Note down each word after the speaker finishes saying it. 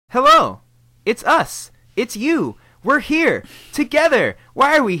Hello. It's us. It's you. We're here. Together.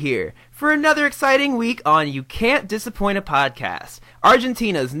 Why are we here? For another exciting week on You Can't Disappoint a Podcast,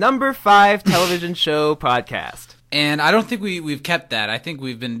 Argentina's number 5 television show podcast. And I don't think we've kept that. I think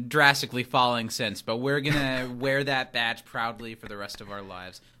we've been drastically falling since, but we're going to wear that badge proudly for the rest of our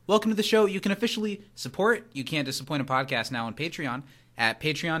lives. Welcome to the show. You can officially support You Can't Disappoint a Podcast now on Patreon at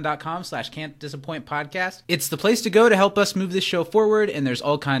patreon.com/can'tdisappointpodcast. It's the place to go to help us move this show forward, and there's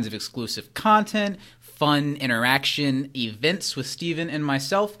all kinds of exclusive content, fun interaction, events with Steven and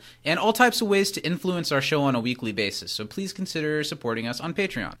myself, and all types of ways to influence our show on a weekly basis. So please consider supporting us on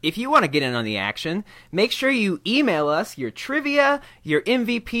Patreon. If you want to get in on the action, make sure you email us your trivia, your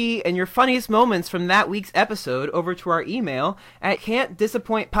MVP, and your funniest moments from that week's episode over to our email at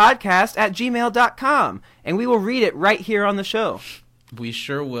can'tdisappointpodcast@gmail.com, and we will read it right here on the show. We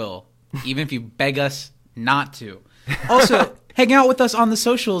sure will, even if you beg us not to. Also, hang out with us on the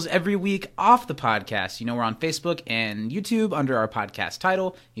socials every week off the podcast. You know, we're on Facebook and YouTube under our podcast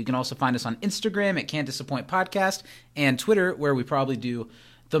title. You can also find us on Instagram at Can't Disappoint Podcast and Twitter, where we probably do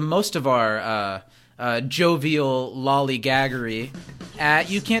the most of our jovial lollygaggery at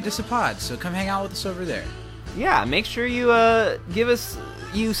You Can't Disappoint. So come hang out with us over there. Yeah, make sure you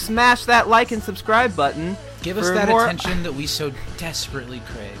you smash that like and subscribe button. Give us that attention that we so desperately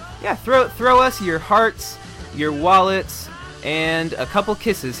crave. Yeah, throw us your hearts, your wallets, and a couple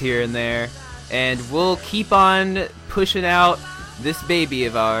kisses here and there, and we'll keep on pushing out this baby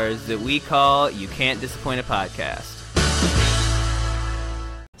of ours that we call You Can't Disappoint a Podcast.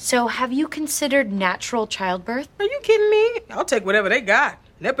 So, have you considered natural childbirth? Are you kidding me? I'll take whatever they got.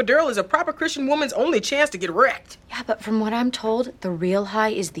 An epidural is a proper Christian woman's only chance to get wrecked. Yeah, but from what I'm told, the real high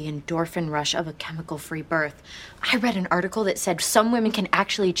is the endorphin rush of a chemical-free birth. I read an article that said some women can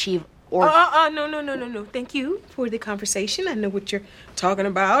actually achieve No. Thank you for the conversation. I know what you're talking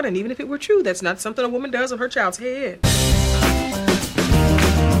about, and even if it were true, that's not something a woman does on her child's head.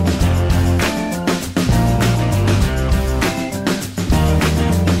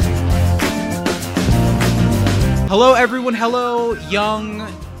 Hello, everyone. Hello, young,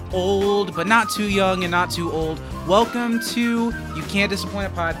 old, but not too young and not too old. Welcome to You Can't Disappoint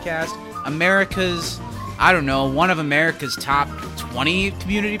a Podcast, America's, one of America's top 20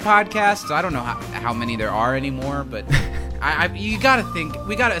 community podcasts. I don't know how many there are anymore, but you gotta think,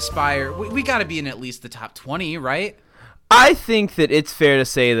 we gotta aspire, we gotta be in at least the top 20, right? I think that it's fair to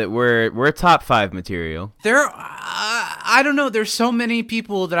say that we're top 5 material. I don't know, there's so many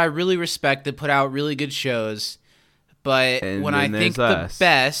people that I really respect that put out really good shows, but when I think the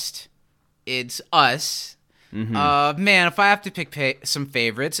best, it's us. Mm-hmm. Man, if I have to pick some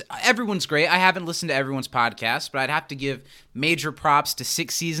favorites, everyone's great. I haven't listened to everyone's podcast, but I'd have to give major props to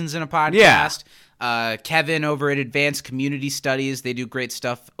 6 Seasons in a Podcast. Yeah. Kevin over at Advanced Community Studies, they do great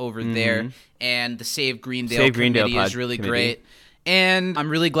stuff over there. And the Save Greendale Committee is really great. And I'm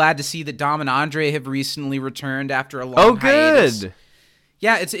really glad to see that Dom and Andre have recently returned after a long hiatus. Good.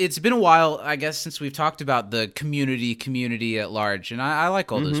 Yeah, it's been a while, I guess, since we've talked about the community at large, and I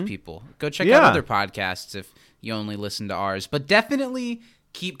like all those people. Go check out other podcasts if you only listen to ours, but definitely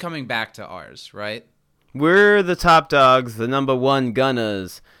keep coming back to ours, right? We're the top dogs, the number 1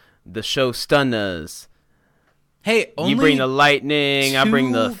 gunners, the show stunners. Hey, only you bring the lightning, I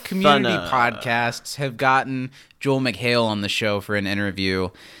bring the community thunder. Podcasts have gotten Joel McHale on the show for an interview.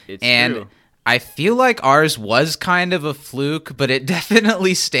 It's true. I feel like ours was kind of a fluke, but it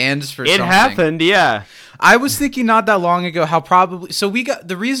definitely stands for something. It happened, yeah. I was thinking not that long ago how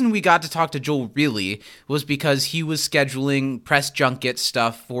the reason we got to talk to Joel really was because he was scheduling press junket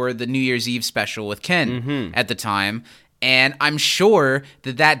stuff for the New Year's Eve special with Ken at the time, and I'm sure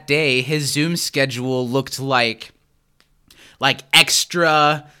that day his Zoom schedule looked like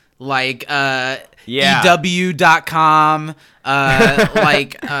extra, EW.com,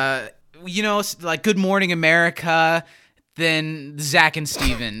 like Good Morning America, then Zach and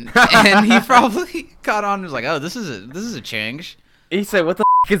Steven. And he probably got on and was like, oh, this is a change. He said, what the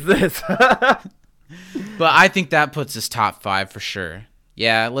is this? But I think that puts us top 5 for sure.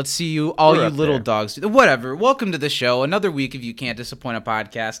 Yeah, let's see you little dogs. Whatever. Welcome to the show. Another week of You Can't Disappoint a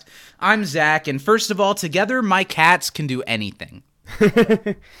Podcast. I'm Zach, and first of all, together, my cats can do anything.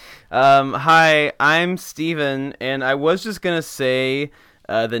 Hi, I'm Steven, and I was just going to say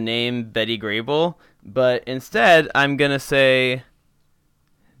the name Betty Grable, but instead I'm going to say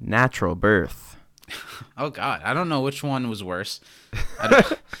natural birth. Oh, God. I don't know which one was worse.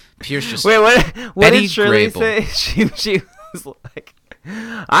 Pierce just... Wait, what Betty did Shirley Grable say? She was like,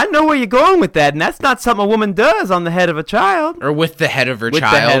 I know where you're going with that, and that's not something a woman does on the head of a child. Or with the head of her with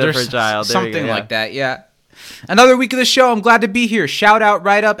child. The head or of her child. Something like that, yeah. Another week of the show. I'm glad to be here. Shout out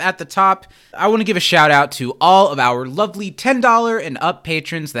right up at the top. I want to give a shout out to all of our lovely $10 and up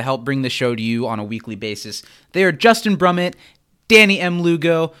patrons that help bring the show to you on a weekly basis. They are Justin Brummett, Danny M.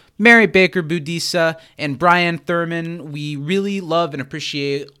 Lugo, Mary Baker Budisa, and Brian Thurman. We really love and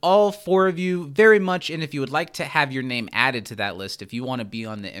appreciate all four of you very much, and if you would like to have your name added to that list, if you want to be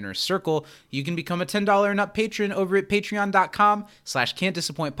on the inner circle, you can become a $10 and up patron over at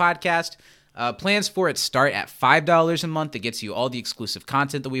patreon.com/can'tdisappointpodcast. Plans for it start at $5 a month. It gets you all the exclusive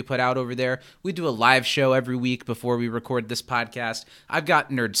content that we put out over there. We do a live show every week before we record this podcast. I've got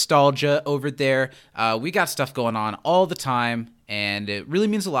Nerdstalgia over there. We got stuff going on all the time, and it really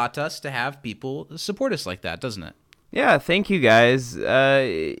means a lot to us to have people support us like that, doesn't it? Yeah, thank you guys.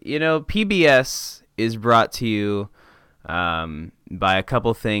 PBS is brought to you by a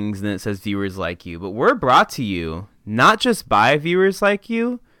couple things, and it says viewers like you. But we're brought to you not just by viewers like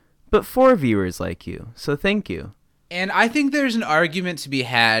you, but for viewers like you. So thank you. And I think there's an argument to be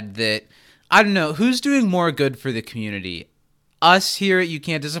had that, I don't know, who's doing more good for the community? Us here at You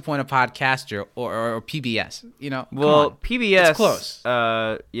Can't Disappoint a Podcast or PBS? Well, PBS, it's close.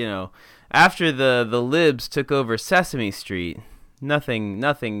 After the libs took over Sesame Street,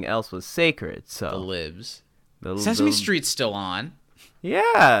 nothing else was sacred. So the libs. Sesame Street's still on.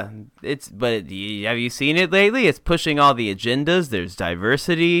 Yeah, have you seen it lately? It's pushing all the agendas. There's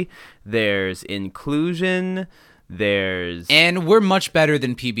diversity, there's inclusion, and we're much better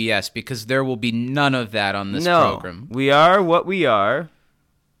than PBS because there will be none of that on this program. We are what we are.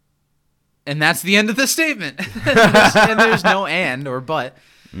 And that's the end of the statement. and there's no and or but.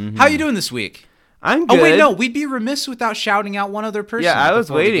 Mm-hmm. How you doing this week? I'm good. Oh, wait, no. We'd be remiss without shouting out one other person. Yeah, I was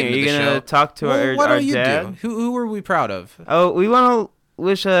waiting. Are you going to talk to our dad? Who are we proud of? Oh, we want to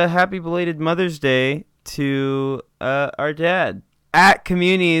wish a happy belated Mother's Day to our dad. At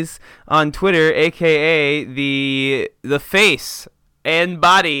Communies on Twitter, a.k.a. the face and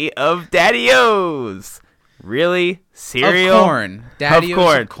body of Daddy-O's. Really? Cereal? Of corn.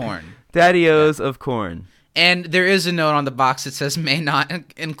 Daddy-O's of corn. Daddy-O's of corn. And there is a note on the box that says may not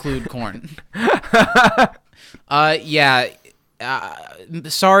include corn.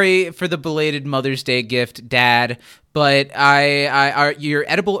 Sorry for the belated Mother's Day gift, Dad, but your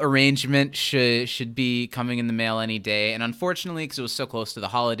edible arrangement should be coming in the mail any day. And unfortunately, because it was so close to the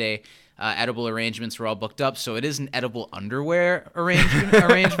holiday, edible arrangements were all booked up. So it is an edible underwear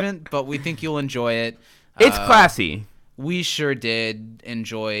arrangement, but we think you'll enjoy it. It's classy. We sure did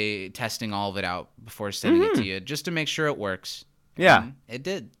enjoy testing all of it out before sending it to you, just to make sure it works. Yeah. And it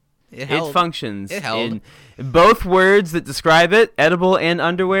did. It functions. It held. In both words that describe it, edible and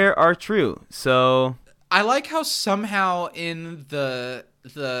underwear, are true. So I like how somehow in the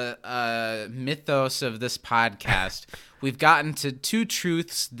mythos of this podcast, we've gotten to two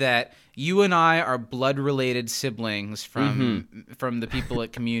truths that you and I are blood-related siblings from the people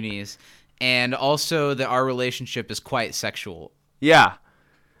at Communies. And also that our relationship is quite sexual. Yeah.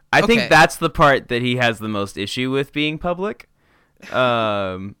 I think that's the part that he has the most issue with being public. It's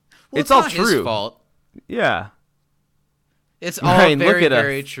all not true. His fault. Yeah. It's all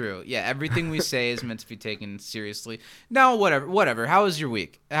very true. Yeah, everything we say is meant to be taken seriously. No, whatever. How was your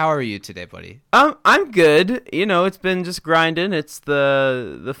week? How are you today, buddy? I'm good. It's been just grinding. It's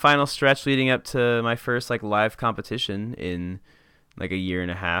the final stretch leading up to my first live competition in a year and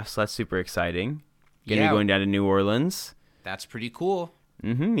a half, so that's super exciting. Gonna be going down to New Orleans. That's pretty cool.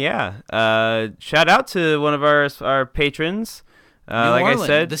 Yeah. Shout out to one of our patrons. I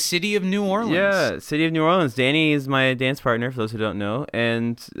said, the city of New Orleans. Yeah, city of New Orleans. Danny is my dance partner, for those who don't know,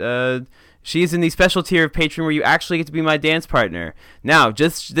 and she's in the special tier of patron where you actually get to be my dance partner. Now,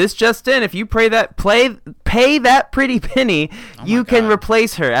 just in, if you pay that pretty penny, you can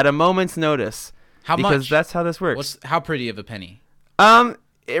replace her at a moment's notice. How much? Because that's how this works. How pretty of a penny?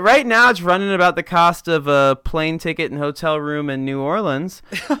 Right now it's running about the cost of a plane ticket and hotel room in New Orleans.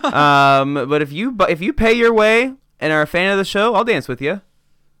 But if you pay your way and are a fan of the show, I'll dance with you.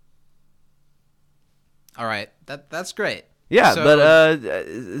 All right, that's great. Yeah, but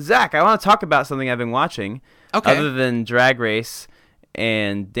Zach, I want to talk about something I've been watching. Okay. Other than Drag Race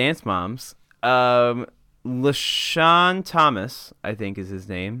and Dance Moms, LaShawn Thomas, I think is his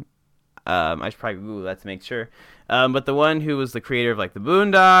name. I should probably Google that to make sure. But the one who was the creator of the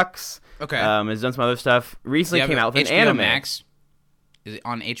Boondocks, has done some other stuff. Recently came out with an anime. Max? Is it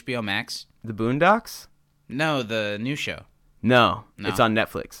on HBO Max? The Boondocks? No, the new show. No, it's on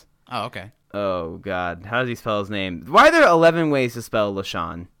Netflix. Oh, okay. Oh God, how does he spell his name? Why are there 11 ways to spell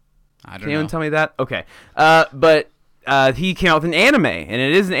LaShawn? I don't know. Can anyone tell me that? Okay, but he came out with an anime, and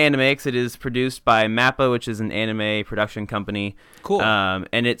it is an anime because it is produced by MAPPA, which is an anime production company. Cool.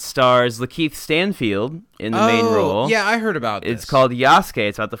 And it stars Lakeith Stanfield in the main role. Yeah, I heard about this. It's called Yasuke.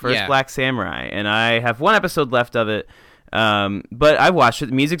 It's about the first Black Samurai, and I have one episode left of it. But I watched it.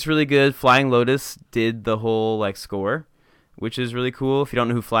 The music's really good. Flying Lotus did the whole like score, which is really cool. If you don't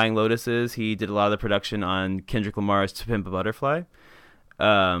know who Flying Lotus is, he did a lot of the production on Kendrick Lamar's To Pimp a Butterfly.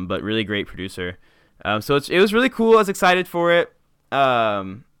 But really great producer. So it was really cool. I was excited for it.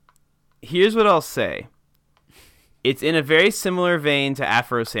 Here's what I'll say. It's in a very similar vein to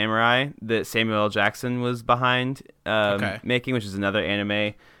Afro Samurai that Samuel L. Jackson was behind making, which is another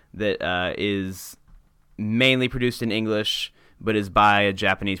anime that is mainly produced in English, but is by a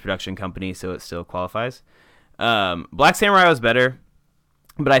Japanese production company, so it still qualifies. Black Samurai was better,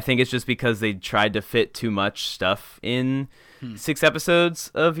 but I think it's just because they tried to fit too much stuff in 6 episodes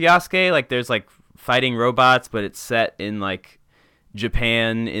of Yasuke. Like, there's like fighting robots, but it's set in like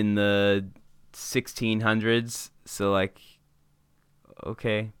Japan in the 1600s. So like,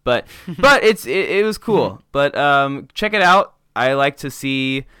 okay, but it was cool. But check it out. I like to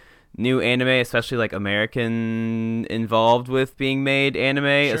see new anime, especially like American involved with being made anime,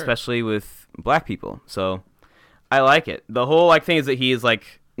 especially with Black people. So I like it. The whole like thing is that he is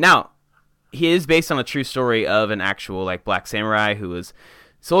like, now he is based on a true story of an actual like Black samurai who was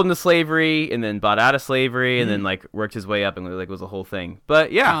sold into slavery and then bought out of slavery and then like worked his way up and like was a whole thing.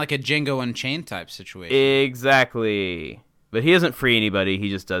 But yeah, kind of like a Django Unchained type situation. Exactly. But he doesn't free anybody. He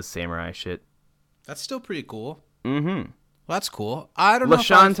just does samurai shit. That's still pretty cool. Mm-hmm. Well, that's cool. I don't know.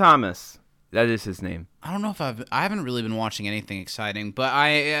 LaShawn Thomas. That is his name. I don't know if I haven't really been watching anything exciting, but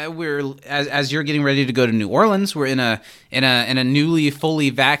we're as you're getting ready to go to New Orleans, we're in a newly fully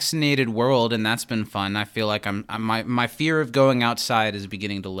vaccinated world, and that's been fun. I feel like my fear of going outside is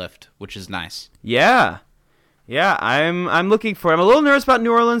beginning to lift, which is nice. Yeah. I'm looking for. I'm a little nervous about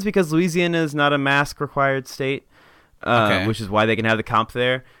New Orleans because Louisiana is not a mask required state, which is why they can have the comp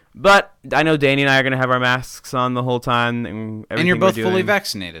there. But I know Danny and I are going to have our masks on the whole time. And you're both fully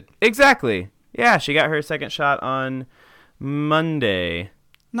vaccinated. Exactly. Yeah, she got her second shot on Monday.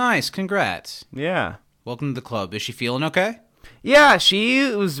 Nice. Congrats. Yeah. Welcome to the club. Is she feeling okay? Yeah,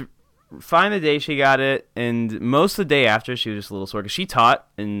 she was fine the day she got it. And most of the day after, she was just a little sore because she taught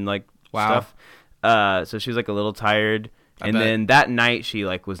and like stuff. So she was like a little tired. Then that night, she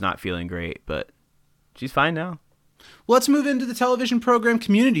like was not feeling great. But she's fine now. Well, let's move into the television program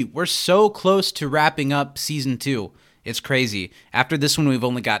Community. We're so close to wrapping up season 2. It's crazy. After this one, we've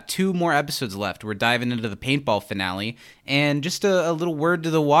only got 2 more episodes left. We're diving into the paintball finale. And just a little word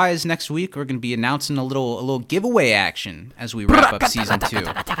to the wise, next week we're going to be announcing a little giveaway action as we wrap up season 2.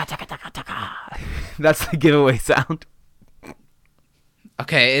 That's the giveaway sound.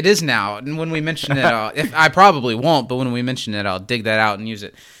 Okay, it is now. And when we mention it, I probably won't, but when we mention it, I'll dig that out and use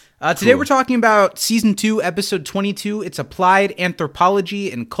it. Today we're talking about Season 2, Episode 22. It's Applied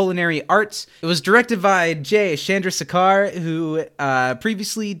Anthropology and Culinary Arts. It was directed by Jay Chandrasekhar, who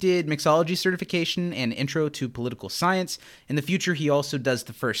previously did mixology certification and intro to political science. In the future, he also does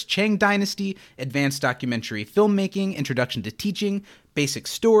the first Chang Dynasty, advanced documentary filmmaking, introduction to teaching, basic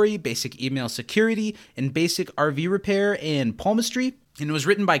story, basic email security, and basic RV repair and palmistry. And it was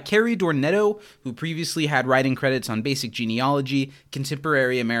written by Carrie Dornetto, who previously had writing credits on Basic Genealogy,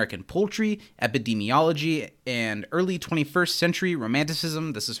 Contemporary American Poultry, Epidemiology, and Early 21st Century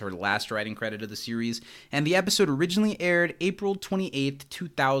Romanticism. This is her last writing credit of the series. And the episode originally aired April 28th,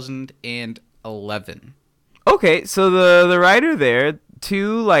 2011. Okay, so the writer there,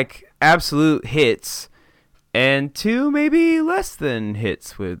 2 like absolute hits, and 2 maybe less than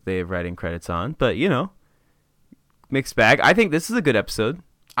hits with they have writing credits on, but you know. Mixed bag. I think this is a good episode.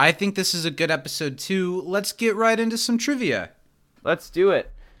 I think this is a good episode too. Let's get right into some trivia. Let's do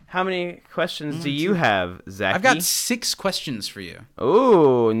it. How many questions do you have, Zachy? I've got 6 questions for you.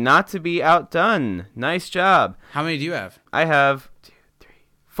 Oh, not to be outdone. Nice job. How many do you have? I have 2, 3,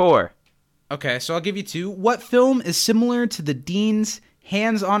 4. Okay, so I'll give you 2. What film is similar to the Dean's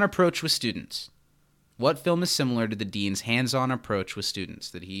hands-on approach with students? What film is similar to the Dean's hands-on approach with students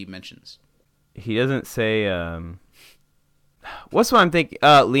that he mentions? He doesn't say, what's the one I'm thinking?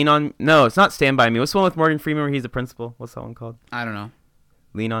 Lean On... No, it's not Stand By Me. What's the one with Morgan Freeman where he's the principal? What's that one called? I don't know.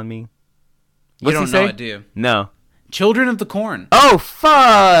 Lean On Me? You don't know it, do you? No. Children of the Corn. Oh,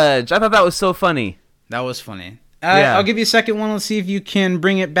 fudge! I thought that was so funny. That was funny. I'll give you a second one. Let's see if you can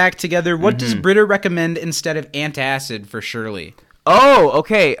bring it back together. What does Britta recommend instead of antacid for Shirley? Oh,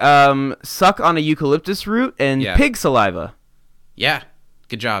 okay. Suck on a eucalyptus root and pig saliva. Yeah.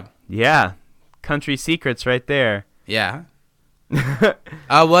 Good job. Yeah. Country secrets right there. Yeah.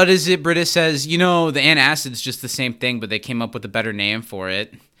 What is it? Britta says, the antacid's just the same thing, but they came up with a better name for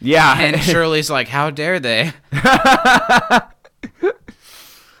it. Yeah. And Shirley's like, how dare they?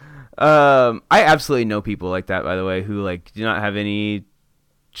 I absolutely know people like that, by the way, who like do not have any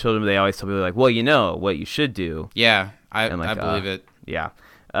children, but they always tell people like, well, what you should do. Yeah, I believe it. Yeah.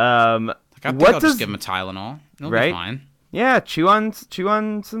 I think I'll just give them a Tylenol. It'll be fine. Yeah, chew on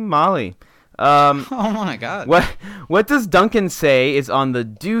some Molly. Oh my God. What does Duncan say is on the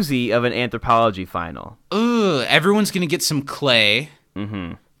doozy of an anthropology final? Ooh, everyone's gonna get some clay.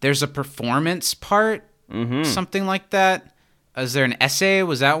 Mm-hmm. There's a performance part, something like that. Is there an essay?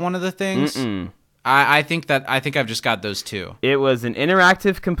 Was that one of the things? I think I've just got those two. It was an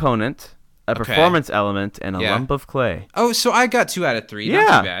interactive component, a performance element, and a lump of clay. Oh, so I got 2 out of 3. Yeah,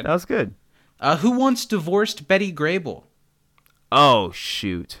 not too bad. That was good. Who once divorced Betty Grable? Oh,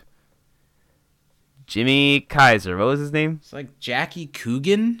 shoot. Jimmy Kaiser. What was his name? It's like Jackie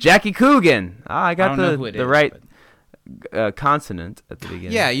Coogan? Jackie Coogan. I got the right consonant at the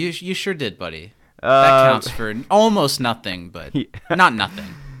beginning. Yeah, you sure did, buddy. That counts for almost nothing, but not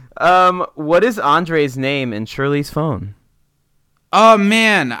nothing. What is Andre's name in Shirley's phone? Oh,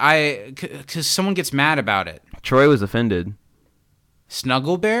 man. Because someone gets mad about it. Troy was offended.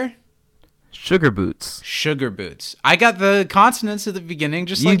 Snuggle Bear? Sugar Boots. Sugar Boots. I got the consonants at the beginning,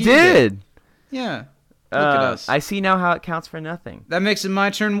 just like you did. Yeah. Look at us. I see now how it counts for nothing. That makes it my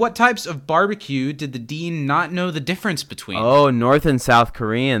turn. What types of barbecue did the dean not know the difference between? Oh, North and South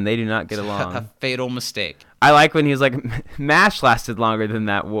Korean. They do not get along. A fatal mistake. I like when he was like, MASH lasted longer than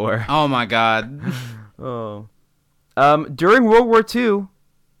that war. Oh, my God. Oh. During World War II,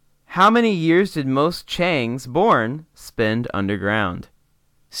 how many years did most Changs born spend underground?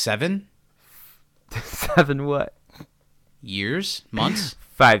 7? 7 what? Years? Months?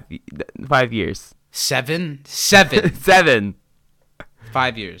 5 years. 7? 7.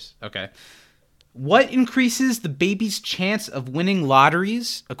 5 years. Okay. What increases the baby's chance of winning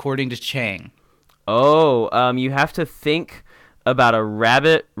lotteries, according to Chang? Oh, you have to think about a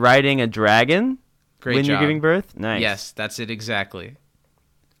rabbit riding a dragon when you're giving birth? Nice. Yes, that's it exactly.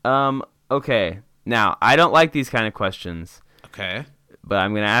 Okay. Now, I don't like these kind of questions. Okay. But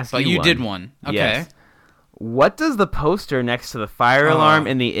I'm going to ask you one. But you did one. Okay. Yes. What does the poster next to the fire alarm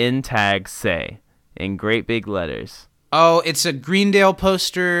in the end tag say in great big letters? Oh, it's a Greendale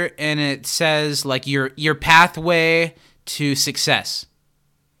poster, and it says, like, your pathway to success.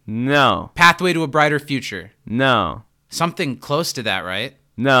 No. Pathway to a brighter future. No. Something close to that, right?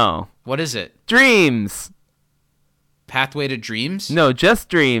 No. What is it? Dreams. Pathway to dreams? No, just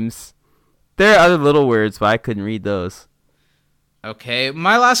dreams. There are other little words, but I couldn't read those. Okay,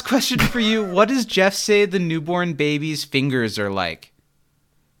 my last question for you. What does Jeff say the newborn baby's fingers are like?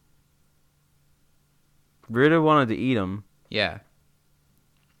 Britta wanted to eat them. Yeah.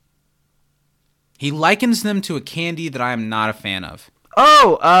 He likens them to a candy that I am not a fan of.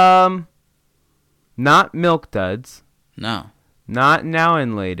 Oh, not Milk Duds. No. Not Now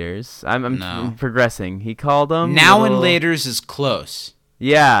and Laters. I'm progressing. He called them Now and Laters is close.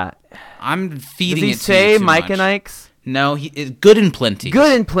 Yeah. I'm feeding it to you too much. Does he say Mike and Ike's? No, Good and Plenty.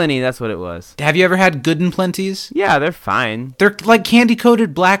 Good and Plenty, that's what it was. Have you ever had Good and Plenties? Yeah, they're fine. They're like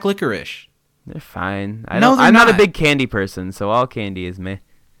candy-coated black licorice. They're fine. I'm not a big candy person, so all candy is meh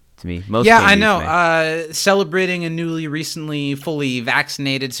to me. Most I know. Celebrating a recently fully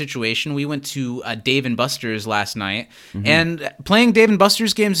vaccinated situation, we went to Dave & Buster's last night, and playing Dave &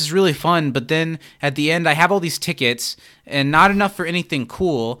 Buster's games is really fun, but then at the end I have all these tickets, and not enough for anything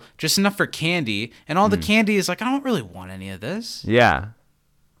cool, just enough for candy, and all the candy is like, I don't really want any of this. Yeah.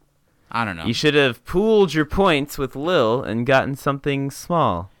 I don't know. You should have pooled your points with Lil and gotten something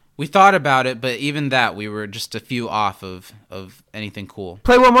small. We thought about it, but even that, we were just a few off of anything cool.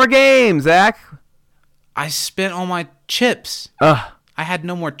 Play one more game, Zach. I spent all my chips. Ugh. I had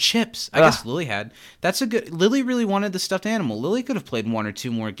no more chips. I guess Lily had. Lily really wanted the stuffed animal. Lily could have played 1 or 2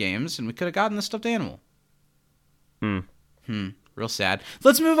 more games, and we could have gotten the stuffed animal. Real sad.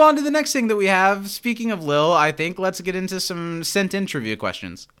 Let's move on to the next thing that we have. Speaking of Lil, I think let's get into some sent-in trivia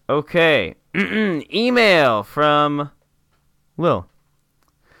questions. Okay. Email from Lil.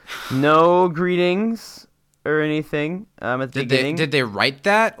 No greetings or anything at the beginning. Did they write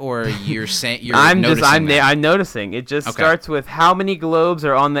that, or you're saying I'm noticing. It just starts with how many globes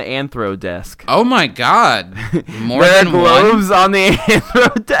are on the anthro desk. Oh my God! More there than are globes one? on the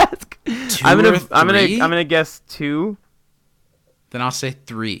anthro desk. 2 I'm or 3? gonna guess 2. Then I'll say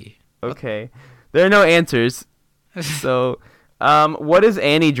 3. Okay. There are no answers. So, what is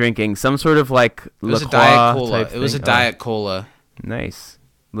Annie drinking? Some sort of like it was La a Diet Croix Cola. type It was a thing? Diet Cola. Nice.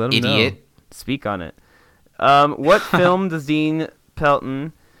 Let him Idiot. know. Speak on it. What film does Dean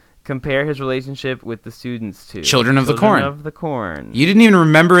Pelton compare his relationship with the students to? Children of the Corn. Children of the Corn. You didn't even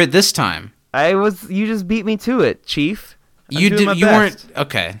remember it this time. You just beat me to it, Chief. You weren't.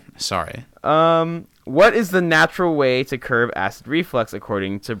 Okay, sorry. What is the natural way to curb acid reflux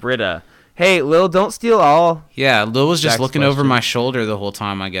according to Britta? Hey, Lil, don't steal all. Yeah, Lil was just looking over my shoulder the whole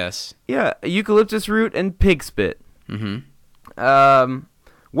time, I guess. Yeah, eucalyptus root and pig spit. Mm-hmm.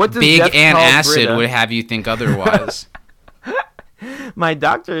 What does Big Jeff antacid Britta? would have you think otherwise. My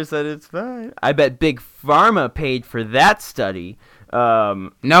doctor said it's fine. I bet Big Pharma paid for that study. No,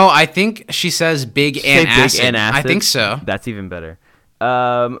 I think she says big antacid. I think so. That's even better.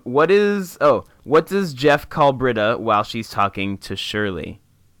 What does Jeff call Britta while she's talking to Shirley?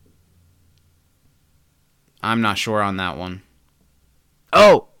 I'm not sure on that one.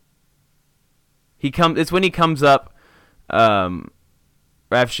 Oh! It's when he comes up,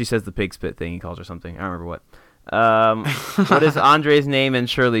 after she says the pig spit thing, he calls her something. I don't remember what. What is Andre's name in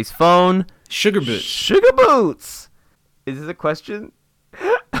Shirley's phone? Sugar Boots. Sugar Boots! Is this a question?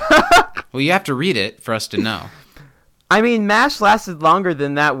 Well, you have to read it for us to know. I mean, MASH lasted longer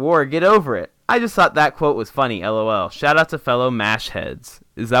than that war. Get over it. I just thought that quote was funny, LOL. Shout out to fellow MASH heads.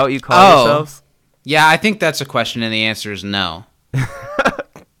 Is that what you call yourselves? Yeah, I think that's a question, and the answer is no.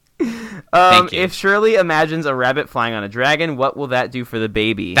 Thank you. If Shirley imagines a rabbit flying on a dragon, what will that do for the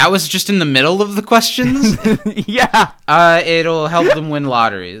baby? That was just in the middle of the questions? Yeah. It'll help them win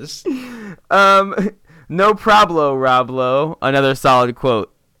lotteries. No problem, Roblo. Another solid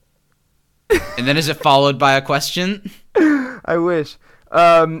quote. And then is it followed by a question? I wish.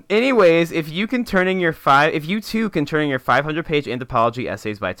 Anyways, if you too can turn in your 500-page anthropology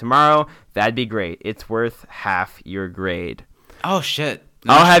essays by tomorrow, that'd be great. It's worth half your grade. Oh shit!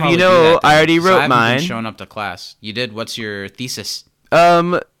 I'll have you know, I already wrote mine. I haven't been showing up to class. You did. What's your thesis?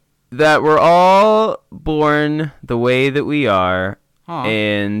 That we're all born the way that we are,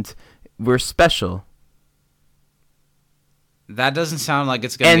 and we're special. That doesn't sound like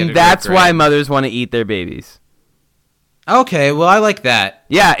it's gonna. And that's why mothers want to eat their babies. Okay, well, I like that.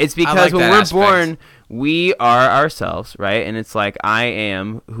 Yeah, it's because when we're born, we are ourselves, right? And it's like, I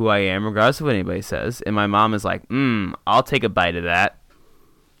am who I am, regardless of what anybody says. And my mom is like, I'll take a bite of that.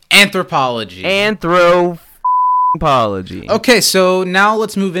 Anthropology. Anthropology. Okay, so now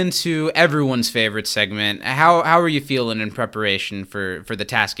let's move into everyone's favorite segment. How are you feeling in preparation for the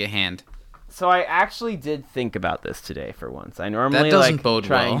task at hand? So I actually did think about this today for once. I normally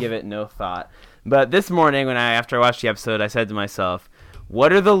try and give it no thought. But this morning, after I watched the episode, I said to myself,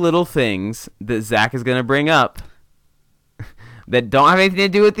 what are the little things that Zach is going to bring up that don't have anything to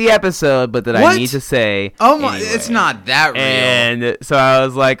do with the episode, but that I need to say? Oh my, anyway. It's not that real. And so I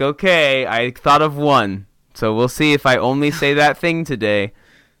was like, okay, I thought of one. So we'll see if I only say that thing today.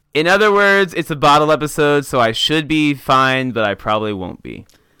 In other words, it's a bottle episode, so I should be fine, but I probably won't be.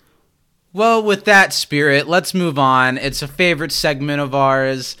 Well, with that spirit, let's move on. It's a favorite segment of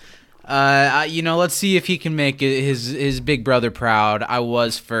ours. Let's see if he can make his big brother proud. I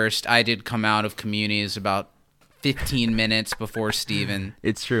was first. I did come out of communities about 15 minutes before Steven.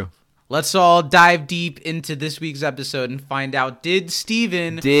 It's true. Let's all dive deep into this week's episode and find out, did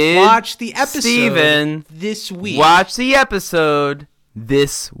Steven watch the episode this week? Watch the episode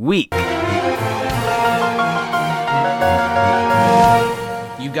this week.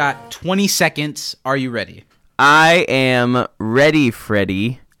 You got 20 seconds. Are you ready? I am ready,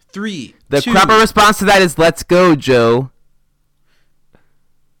 Freddy. 3, The 2, proper response to that is let's go, Joe.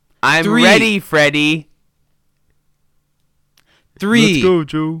 I'm 3, ready, Freddy. 3. Let's go,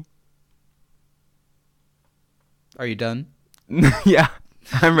 Joe. Are you done? Yeah,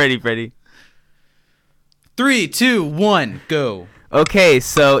 I'm ready, Freddy. 3, 2, 1, go. Okay,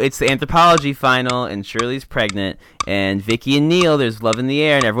 so it's the anthropology final, and Shirley's pregnant, and Vicky and Neil, there's love in the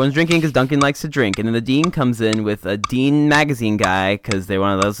air, and everyone's drinking because Duncan likes to drink, and then the dean comes in with a Dean magazine guy because they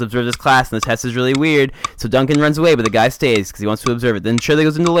want to let us observe this class, and the test is really weird, so Duncan runs away, but the guy stays because he wants to observe it. Then Shirley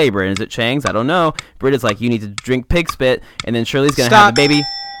goes into labor, and is it Chang's? I don't know. Britta's like, you need to drink pig spit, and then Shirley's going to have a baby.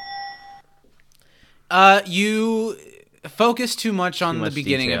 You focus too much on the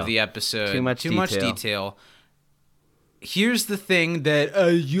beginning of the episode. Too much detail. Here's the thing that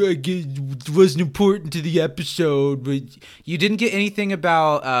wasn't important to the episode, but you didn't get anything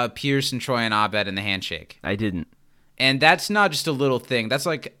about Pierce and Troy and Abed and the handshake. I didn't. And that's not just a little thing. That's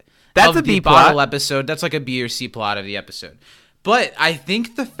a B plot episode. That's like a B or C plot of the episode. But I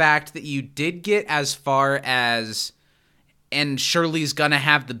think the fact that you did get as far as, and Shirley's gonna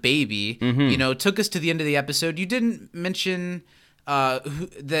have the baby, took us to the end of the episode. You didn't mention who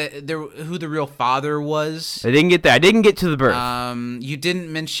the real father was. I didn't get that. I didn't get to the birth. You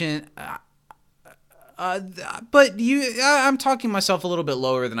didn't mention But I'm talking myself a little bit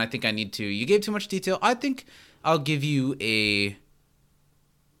lower than I think I need to. You gave too much detail. I think I'll give you a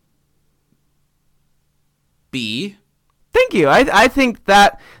B. Thank you. I think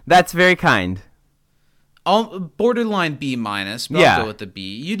that's very kind. Borderline B minus, but I'll go with the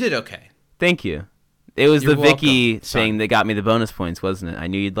B. You did okay. Thank you. It was the Vicky thing that got me the bonus points, wasn't it? I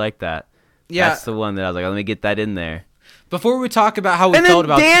knew you'd like that. Yeah. That's the one that I was like, let me get that in there. Before we talk about how we felt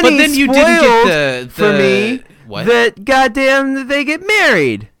about Danny but then you didn't get the for me what? That goddamn they get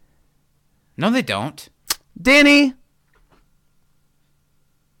married. No, they don't. Danny.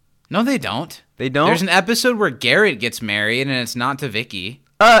 No, they don't. They don't? There's an episode where Garrett gets married and it's not to Vicky.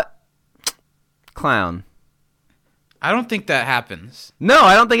 Clown. I don't think that happens. No,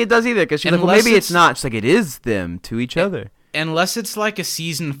 I don't think it does either, because she's like, well, maybe it's not. She's like, it is them to each other. Unless it's like a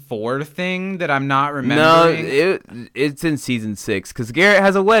season 4 thing that I'm not remembering. No, it's in season 6, because Garrett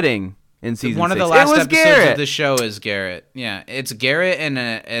has a wedding in season 6. One of the last episodes of the show is Garrett. Yeah, it's Garrett and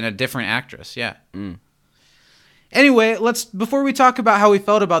a different actress, yeah. Anyway, before we talk about how we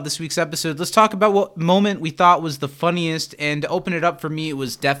felt about this week's episode, let's talk about what moment we thought was the funniest. And to open it up for me, it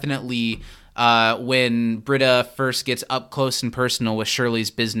was definitely when Britta first gets up close and personal with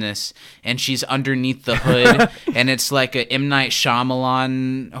Shirley's business, and she's underneath the hood, and it's like a M. Night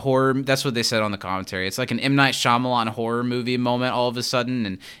Shyamalan horror. That's what they said on the commentary. It's like an M. Night Shyamalan horror movie moment all of a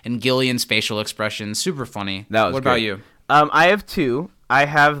sudden, and Gillian's facial expression, super funny. That was What great. about you? I have 2. I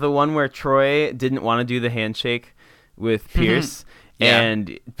have the one where Troy didn't want to do the handshake with Pierce.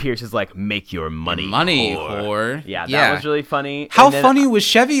 And Pierce is like, make your money whore. Yeah, that was really funny. How funny was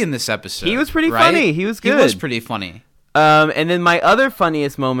Chevy in this episode? He was pretty funny. He was good. He was pretty funny. And then my other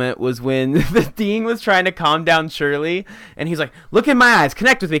funniest moment was when the dean was trying to calm down Shirley, and he's like, look in my eyes,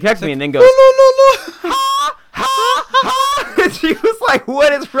 connect with me, and then goes, no. Ha, ha, ha. And she was like,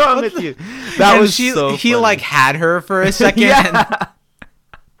 what is wrong with you? That was so funny. He like had her for a second. Yeah.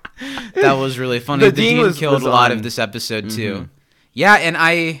 That was really funny. The dean killed a lot of this episode too. Yeah, and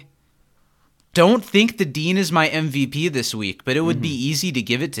I don't think the dean is my MVP this week, but it would be easy to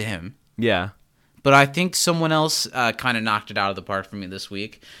give it to him. Yeah. But I think someone else kind of knocked it out of the park for me this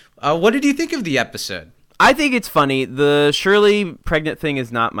week. What did you think of the episode? I think it's funny. The Shirley pregnant thing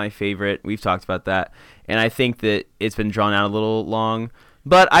is not my favorite. We've talked about that. And I think that it's been drawn out a little long.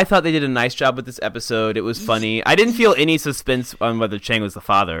 But I thought they did a nice job with this episode. It was funny. I didn't feel any suspense on whether Chang was the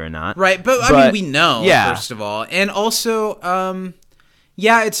father or not. Right, but I mean, we know, first of all. And also,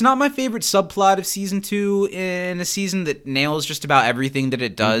 it's not my favorite subplot of season 2 in a season that nails just about everything that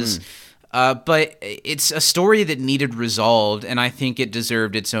it does. But it's a story that needed resolved, and I think it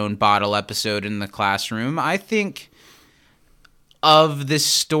deserved its own bottle episode in the classroom. I think of this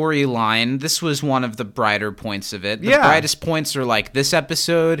storyline, this was one of the brighter points of it. The brightest points are like this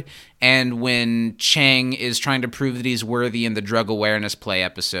episode and when Chang is trying to prove that he's worthy in the drug awareness play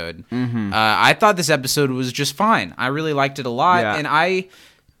episode. I thought this episode was just fine. I really liked it a lot, and I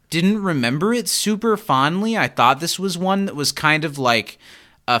didn't remember it super fondly. I thought this was one that was kind of like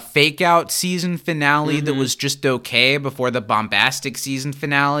a fake out season finale that was just okay before the bombastic season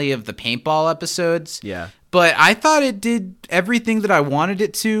finale of the paintball episodes. Yeah. But I thought it did everything that I wanted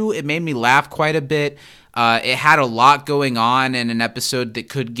it to. It made me laugh quite a bit. It had a lot going on in an episode that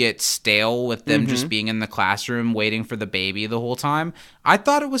could get stale with them just being in the classroom waiting for the baby the whole time. I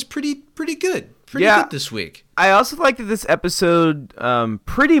thought it was pretty good. Pretty good this week. I also liked that this episode,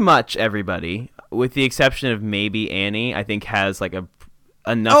 pretty much everybody, with the exception of maybe Annie, I think has like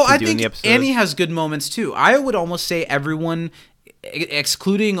enough to do in the episode. Annie has good moments too. I would almost say everyone,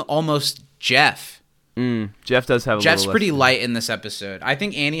 excluding almost Jeff. Jeff does have a Jeff's little pretty light in this episode. I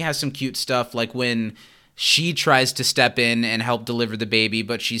think Annie has some cute stuff, like when she tries to step in and help deliver the baby,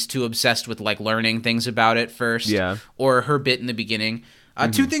 but she's too obsessed with like learning things about it first. Yeah. Or her bit in the beginning.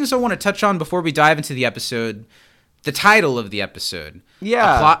 2 things I want to touch on before we dive into the episode. The title of the episode.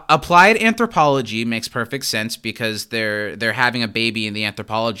 Yeah. Applied anthropology makes perfect sense because they're having a baby in the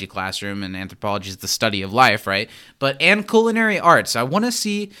anthropology classroom, and anthropology is the study of life, right? And culinary arts. I want to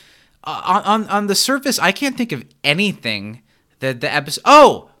see on the surface, I can't think of anything that the episode.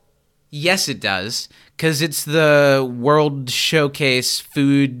 Oh, yes, it does, because it's the World Showcase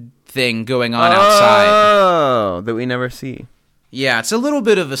food thing going on outside. Oh, that we never see. Yeah, it's a little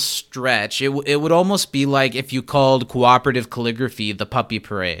bit of a stretch. It would almost be like if you called cooperative calligraphy the puppy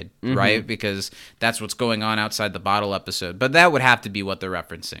parade, right? Because that's what's going on outside the bottle episode. But that would have to be what they're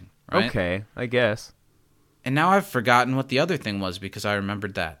referencing, right? Okay, I guess. And now I've forgotten what the other thing was because I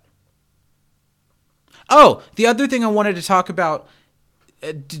remembered that. Oh, the other thing I wanted to talk about.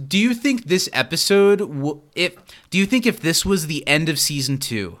 Do you think this episode, do you think if this was the end of season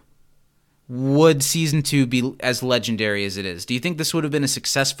 2, would season 2 be as legendary as it is? Do you think this would have been a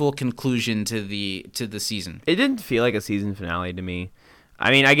successful conclusion to the season? It didn't feel like a season finale to me.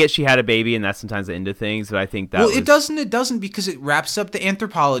 I mean, I get she had a baby, and that's sometimes the end of things, but I think that it doesn't because it wraps up the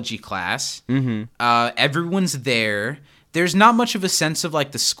anthropology class. Mm-hmm. Everyone's there. There's not much of a sense of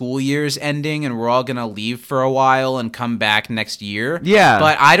like the school year's ending and we're all going to leave for a while and come back next year. Yeah.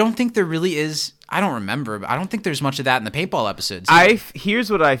 But I don't think there really is. I don't remember, but I don't think there's much of that in the paintball episodes. Here's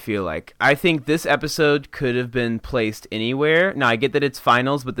what I feel like. I think this episode could have been placed anywhere. Now, I get that it's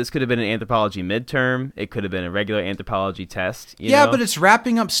finals, but this could have been an anthropology midterm. It could have been a regular anthropology test. You know? But it's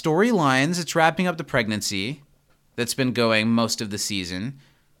wrapping up storylines. It's wrapping up the pregnancy that's been going most of the season.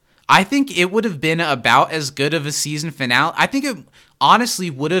 I think it would have been about as good of a season finale. I think it honestly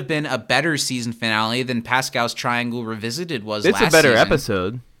would have been a better season finale than Pascal's Triangle Revisited was last season. It's a better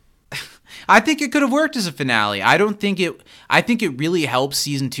episode. I think it could have worked as a finale. I think it really helps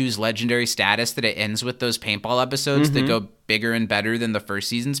season 2's legendary status that it ends with those paintball episodes that go bigger and better than the first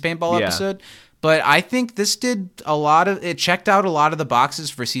season's paintball episode. But I think this did it checked out a lot of the boxes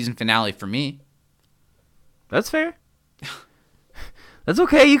for season finale for me. That's fair. That's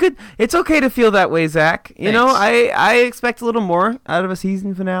okay. It's okay to feel that way, Zach. You Thanks. know, I expect a little more out of a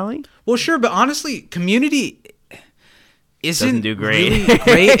season finale. Well, sure, but honestly, Community isn't do great. really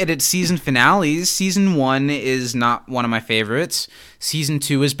great at its season finales. Season 1 is not one of my favorites. Season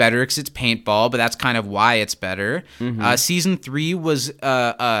 2 is better because it's paintball, but that's kind of why it's better. Mm-hmm. Season 3 was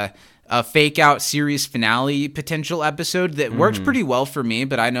a fake out series finale potential episode that worked pretty well for me,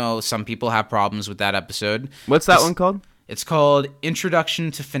 but I know some people have problems with that episode. What's that one called? It's called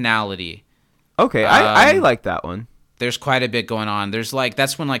Introduction to Finality. Okay, I like that one. There's quite a bit going on. There's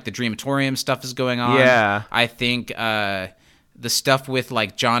that's when the Dreamatorium stuff is going on. Yeah. I think the stuff with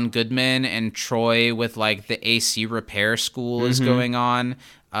John Goodman and Troy with the AC repair school is going on.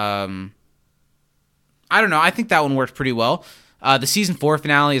 I don't know. I think that one worked pretty well. The season 4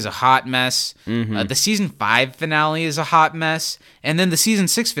 finale is a hot mess. The season 5 finale is a hot mess. And then the season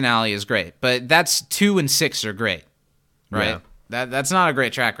 6 finale is great. But that's 2 and 6 are great. Right? Yeah. That's not a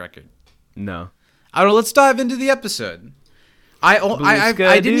great track record. No. I don't know. Let's dive into the episode. I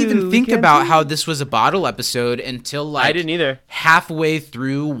didn't even think about how this was a bottle episode until I didn't either. Halfway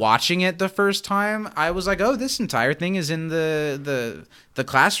through watching it the first time. I was like, oh, this entire thing is in the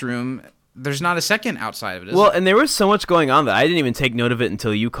classroom. There's not a second outside of it. And there was so much going on that I didn't even take note of it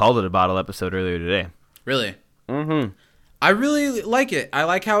until you called it a bottle episode earlier today. Really? Mm-hmm. I really like it. I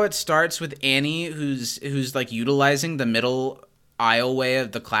like how it starts with Annie, who's utilizing the middle aisleway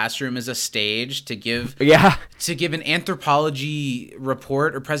of the classroom as a stage to give an anthropology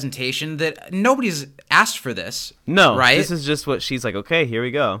report or presentation that nobody's asked for this. No, right? This is just what she's like. Okay, here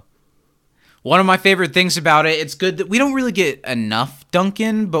we go. One of my favorite things about it, it's good that we don't really get enough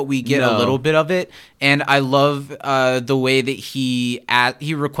Duncan, but we get a little bit of it. And I love the way that he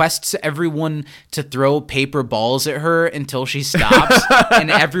requests everyone to throw paper balls at her until she stops. And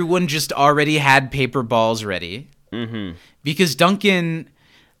everyone just already had paper balls ready. Mm-hmm. Because Duncan,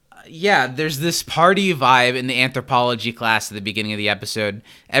 there's this party vibe in the anthropology class at the beginning of the episode.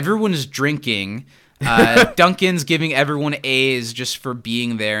 Everyone's drinking. Duncan's giving everyone A's just for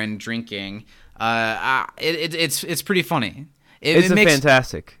being there and drinking. It's pretty funny. It's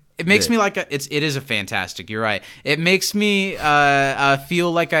fantastic. It makes me it is a fantastic. You're right. It makes me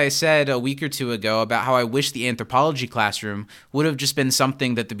feel like I said a week or two ago about how I wish the anthropology classroom would have just been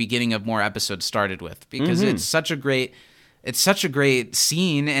something that the beginning of more episodes started with, because it's such a great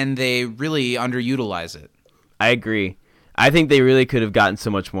scene and they really underutilize it. I agree. I think they really could have gotten so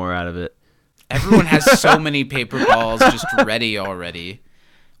much more out of it. Everyone has so many paper balls just ready already,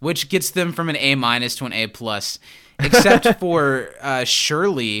 which gets them from an A- to an A+, except for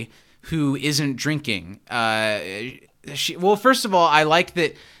Shirley, who isn't drinking. First of all, I like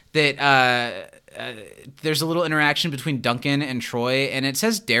that there's a little interaction between Duncan and Troy, and it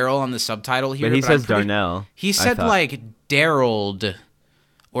says Daryl on the subtitle here. But he says Darnell. He said Daryl.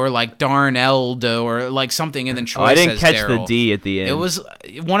 Or Darneld or something, and then Troy says Daryl. I didn't catch the D at the end. It was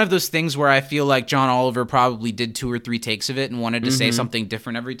one of those things where I feel like John Oliver probably did 2 or 3 takes of it and wanted to say something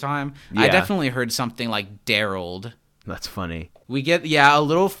different every time. Yeah. I definitely heard something like Daryl. That's funny. We get, a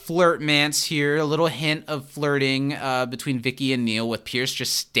little flirtmance here, a little hint of flirting between Vicky and Neil with Pierce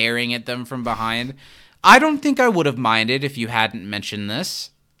just staring at them from behind. I don't think I would have minded if you hadn't mentioned this.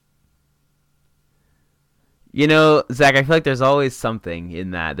 You know, Zach, I feel like there's always something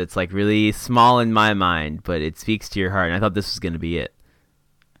in that's really small in my mind, but it speaks to your heart, and I thought this was going to be it.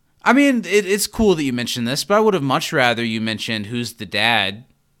 I mean, it's cool that you mentioned this, but I would have much rather you mentioned who's the dad.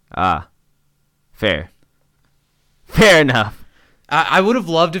 Fair. Fair enough. I would have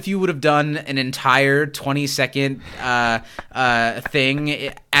loved if you would have done an entire 20-second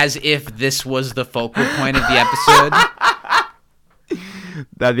thing as if this was the focal point of the episode.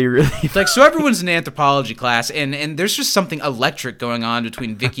 That'd be really it's like, so everyone's in anthropology class, and there's just something electric going on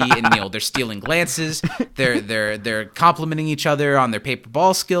between Vicky and Neil. They're stealing glances, they're complimenting each other on their paper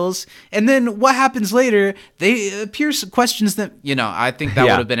ball skills, and then what happens later? Pierce questions them. I think that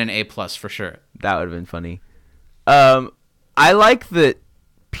would have been an A+ for sure. That would have been funny. I like that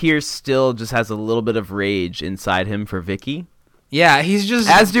Pierce still just has a little bit of rage inside him for Vicky. Yeah, he's just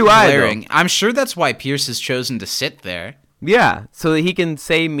as do glaring. I. I'm sure that's why Pierce has chosen to sit there. Yeah, so that he can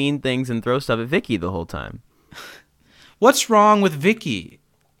say mean things and throw stuff at Vicky the whole time. What's wrong with Vicky?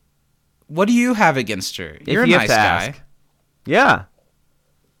 What do you have against her? You're a nice guy. Yeah.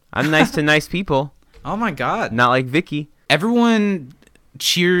 I'm nice to nice people. Oh my God. Not like Vicky. Everyone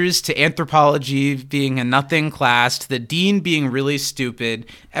cheers to anthropology being a nothing class, to the dean being really stupid.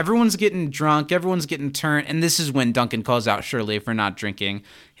 Everyone's getting drunk. Everyone's getting turned. And this is when Duncan calls out Shirley for not drinking.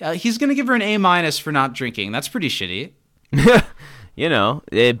 He's going to give her an A- for not drinking. That's pretty shitty.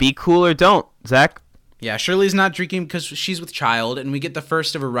 Be cool or don't, Zach. Yeah, Shirley's not drinking because she's with child, and we get the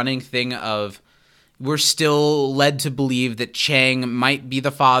first of a running thing of we're still led to believe that Chang might be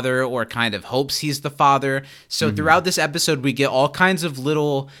the father or kind of hopes he's the father. So throughout this episode, we get all kinds of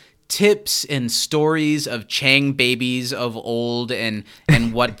little tips and stories of Chang babies of old and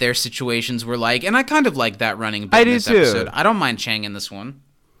what their situations were like. And I kind of like that running bit in this episode. I don't mind Chang in this one.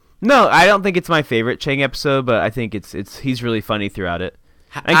 No, I don't think it's my favorite Chang episode, but I think he's really funny throughout it.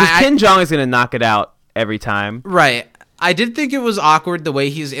 Because Ken Jeong is going to knock it out every time. Right. I did think it was awkward the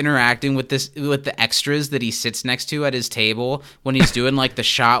way he's interacting with the extras that he sits next to at his table when he's doing like the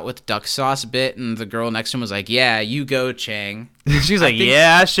shot with duck sauce bit, and the girl next to him was like, "Yeah, you go, Chang." She's like,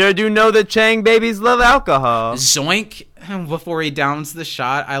 "Yeah, I sure do know that Chang babies love alcohol." Zoink before he downs the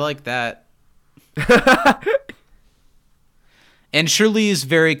shot. I like that. And Shirley is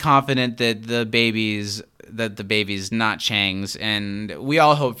very confident that the baby's not Chang's, and we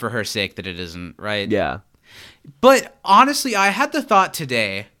all hope for her sake that it isn't, right? Yeah. But honestly, I had the thought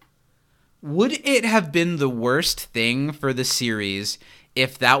today, would it have been the worst thing for the series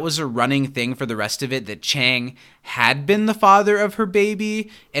if that was a running thing for the rest of it, that Chang had been the father of her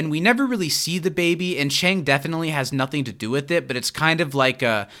baby, and we never really see the baby, and Chang definitely has nothing to do with it, but it's kind of like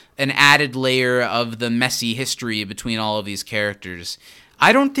an added layer of the messy history between all of these characters.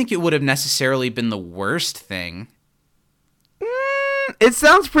 I don't think it would have necessarily been the worst thing. It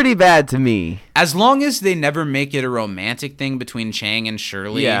sounds pretty bad to me. As long as they never make it a romantic thing between Chang and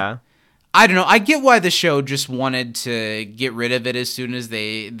Shirley. Yeah. I don't know. I get why the show just wanted to get rid of it as soon as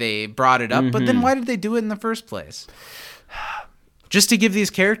they brought it up, but then why did they do it in the first place? Just to give these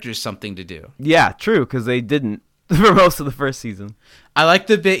characters something to do. Yeah, true, because they didn't for most of the first season. I like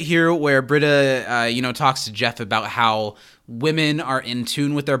the bit here where Britta, talks to Jeff about how women are in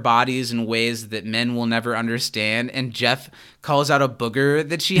tune with their bodies in ways that men will never understand, and Jeff calls out a booger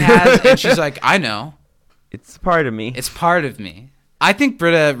that she has, and she's like, "I know. It's part of me. It's part of me." I think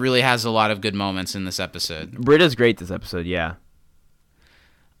Britta really has a lot of good moments in this episode. Britta's great this episode, yeah.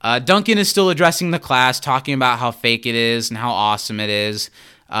 Duncan is still addressing the class, talking about how fake it is and how awesome it is.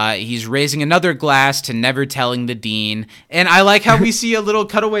 He's raising another glass to never telling the dean. And I like how we see a little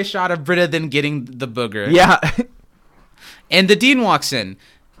cutaway shot of Britta then getting the booger. Yeah. And the dean walks in.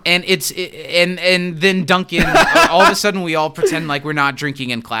 And and then Duncan, all of a sudden we all pretend like we're not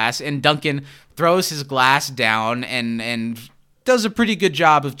drinking in class. And Duncan throws his glass down and does a pretty good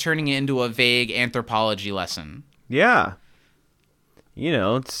job of turning it into a vague anthropology lesson. Yeah.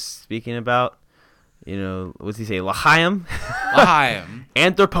 It's speaking about, what's he say? L'chaim? L'chaim.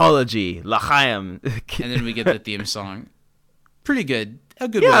 Anthropology. L'chaim. And then we get the theme song. Pretty good. A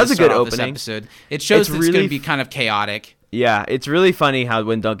good way to that's a start good off opening. This episode. It shows that it's going to be kind of chaotic. Yeah, it's really funny how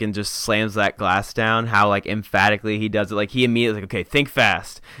when Duncan just slams that glass down, how like emphatically he does it. Like he immediately like, okay, think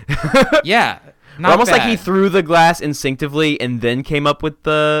fast. Yeah. Not almost bad. Like he threw the glass instinctively and then came up with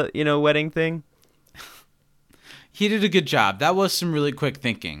the, wedding thing. He did a good job. That was some really quick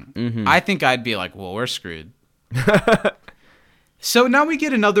thinking. Mm-hmm. I think I'd be like, well, we're screwed. So now we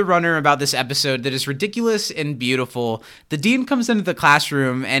get another runner about this episode that is ridiculous and beautiful. The dean comes into the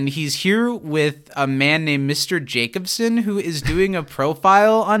classroom, and he's here with a man named Mr. Jacobson, who is doing a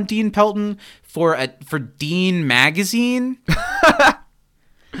profile on Dean Pelton for Dean Magazine.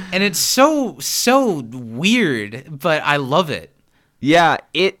 And it's so weird, but I love it. Yeah,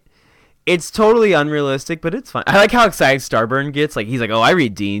 it's totally unrealistic, but it's fun. I like how excited Starburn gets. Like he's like, "Oh, I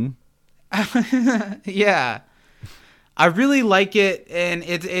read Dean." Yeah, I really like it, and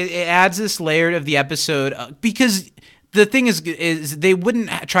it adds this layer of the episode because the thing is they wouldn't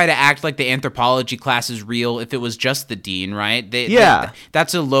try to act like the anthropology class is real if it was just the dean, right?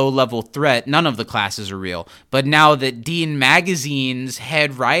 That's a low-level threat. None of the classes are real. But now that Dean Magazine's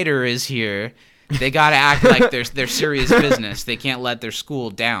head writer is here, they got to act like they're serious business. They can't let their school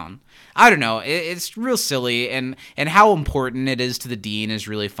down. I don't know. It's real silly, and how important it is to the dean is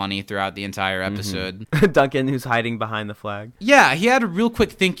really funny throughout the entire episode. Duncan, who's hiding behind the flag. Yeah, he had a real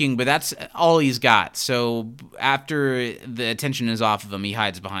quick thinking, but that's all he's got. So after the attention is off of him, he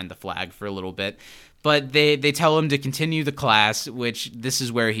hides behind the flag for a little bit. But they tell him to continue the class, which this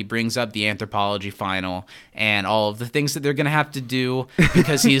is where he brings up the anthropology final and all of the things that they're going to have to do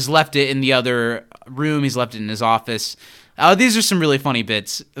because he's left it in the other room. He's left it in his office. These are some really funny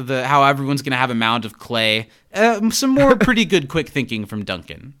bits. How everyone's going to have a mound of clay. Some more pretty good quick thinking from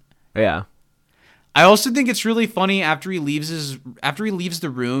Duncan. Yeah. I also think it's really funny after he leaves the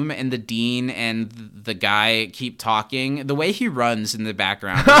room and the dean and the guy keep talking. The way he runs in the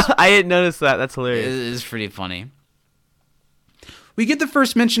background. I didn't notice that. That's hilarious. Is pretty funny. We get the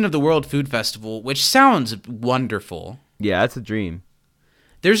first mention of the World Food Festival, which sounds wonderful. Yeah, it's a dream.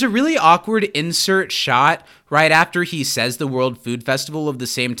 There's a really awkward insert shot right after he says the World Food Festival of the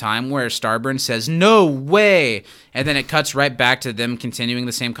same time where Starburn says, "No way!" And then it cuts right back to them continuing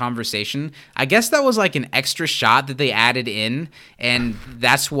the same conversation. I guess that was like an extra shot that they added in, and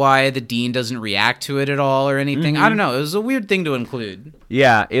that's why the dean doesn't react to it at all or anything. I don't know. It was a weird thing to include.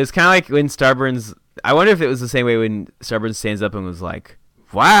 Yeah, it was kind of like when Starburn's... I wonder if it was the same way when Starburn stands up and was like,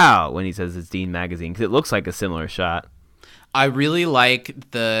 "Wow," when he says it's Dean Magazine, because it looks like a similar shot. I really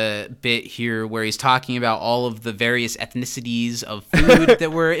like the bit here where he's talking about all of the various ethnicities of food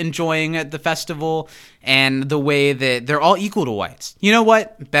that we're enjoying at the festival and the way that they're all equal to whites. You know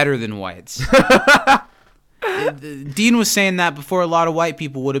what? Better than whites. Dean was saying that before a lot of white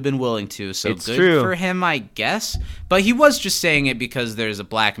people would have been willing to, so it's good true. For him, I guess. But he was just saying it because there's a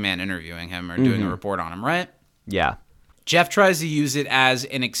black man interviewing him or doing a report on him, right? Yeah. Jeff tries to use it as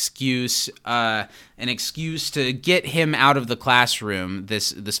an excuse to get him out of the classroom,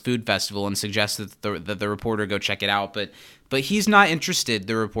 this food festival, and suggests that the reporter go check it out. But he's not interested,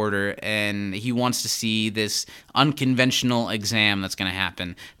 the reporter, and he wants to see this unconventional exam that's going to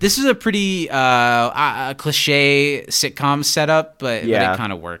happen. This is a pretty cliche sitcom setup, but it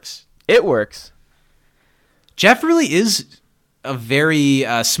kind of works. It works. Jeff really is a very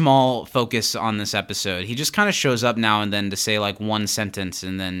small focus on this episode. He just kind of shows up now and then to say like one sentence,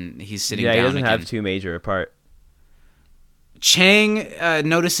 and then he's sitting down again. Yeah, he doesn't have too major a part. Chang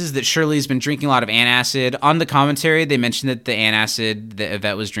notices that Shirley's been drinking a lot of antacid. On the commentary, they mentioned that the antacid that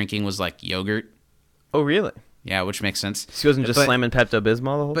Yvette was drinking was like yogurt. Oh, really? Yeah, which makes sense. She wasn't just slamming Pepto-Bismol the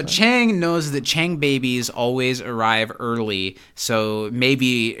whole time? But Chang knows that Chang babies always arrive early, so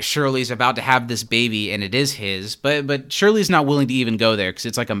maybe Shirley's about to have this baby, and it is his. But Shirley's not willing to even go there, because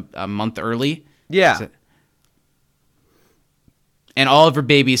it's like a month early. Yeah. And all of her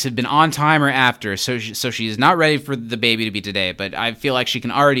babies have been on time or after, so she's not ready for the baby to be today, but I feel like she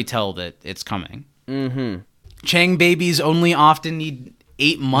can already tell that it's coming. Mm-hmm. Chang babies only often need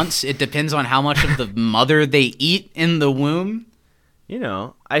 8 months. It depends on how much of the mother they eat in the womb. You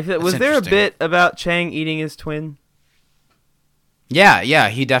know, was there a bit about Chang eating his twin? Yeah,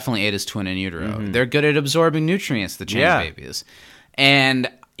 he definitely ate his twin in utero. Mm-hmm. They're good at absorbing nutrients, the Chang babies.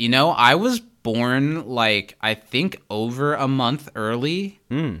 And, you know, I was born, like, I think over a month early.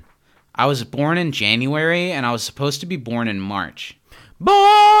 I was born in January, and I was supposed to be born in March. Born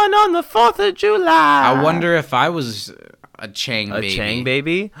on the 4th of July! I wonder if I was a Chang baby. A Chang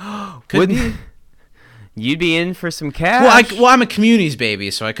baby? Wouldn't you'd be in for some cash? Well, I'm a Communities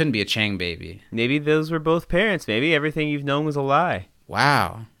baby, so I couldn't be a Chang baby. Maybe those were both parents. Maybe everything you've known was a lie.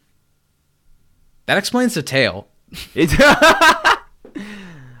 Wow. That explains the tale.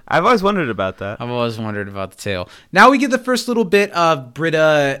 I've always wondered about that. I've always wondered about the tale. Now we get the first little bit of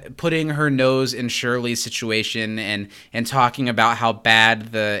Britta putting her nose in Shirley's situation and talking about how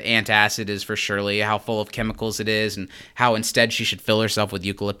bad the antacid is for Shirley, how full of chemicals it is, and how instead she should fill herself with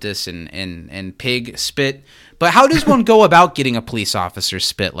eucalyptus and pig spit. But how does one go about getting a police officer's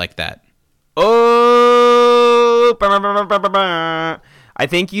spit like that? Oh, I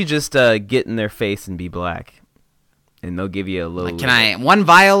think you just get in their face and be black. And they'll give you a little... Can I... 1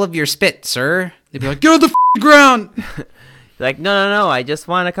 vial of your spit, sir? They'd be like, get on the ground! Like, no, I just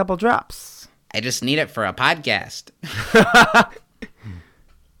want a couple drops. I just need it for a podcast.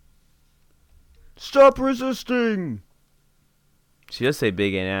 Stop resisting! She does say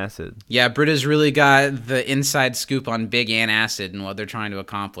big antacid. Yeah, Britta's really got the inside scoop on big antacid and what they're trying to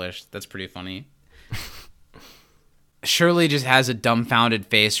accomplish. That's pretty funny. Shirley just has a dumbfounded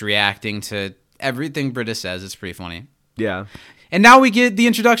face reacting to everything Britta says. It's pretty funny. Yeah. And now we get the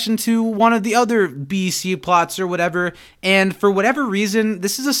introduction to one of the other B-C plots or whatever. And for whatever reason,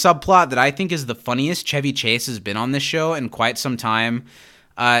 this is a subplot that I think is the funniest Chevy Chase has been on this show in quite some time.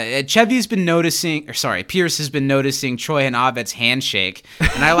 Pierce has been noticing Troy and Abed's handshake.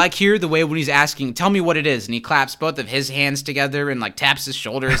 And I like here the way when he's asking, tell me what it is. And he claps both of his hands together and like taps his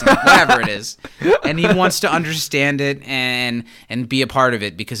shoulders and like, whatever it is. And he wants to understand it and be a part of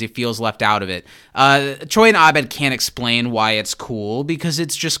it because he feels left out of it. Troy and Abed can't explain why it's cool because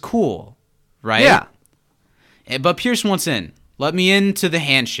it's just cool, right? Yeah. But Pierce wants in. Let me into the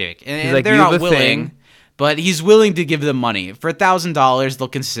handshake. And like, they're not willing. But he's willing to give them money. For $1,000, they'll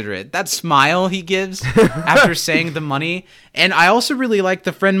consider it. That smile he gives after saying the money. And I also really like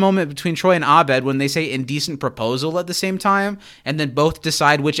the friend moment between Troy and Abed when they say indecent proposal at the same time. And then both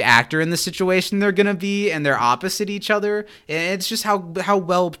decide which actor in the situation they're going to be. And they're opposite each other. And it's just how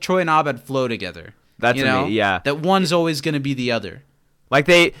well Troy and Abed flow together. That's yeah. That one's always going to be the other. Like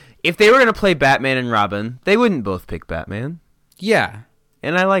if they were going to play Batman and Robin, they wouldn't both pick Batman. Yeah.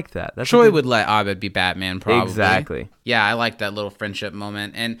 And I like that. Troy would let Abed be Batman, probably. Exactly. Yeah, I like that little friendship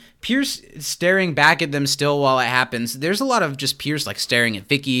moment. And Pierce staring back at them still while it happens. There's a lot of just Pierce like staring at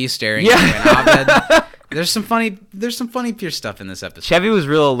Vicky, staring at Abed. There's some funny Pierce stuff in this episode. Chevy was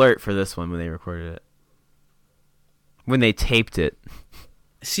real alert for this one when they recorded it. When they taped it.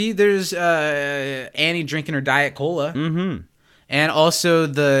 See, there's Annie drinking her Diet Cola. Mm-hmm. And also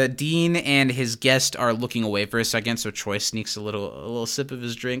the dean and his guest are looking away for a second, so Troy sneaks a little sip of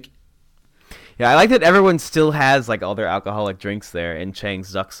his drink. Yeah, I like that everyone still has like all their alcoholic drinks there in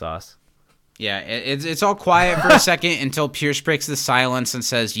Chang's duck sauce. Yeah, it's all quiet for a second until Pierce breaks the silence and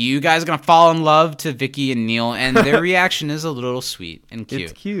says, "You guys are gonna fall in love?" to Vicky and Neil, and their reaction is a little sweet and cute.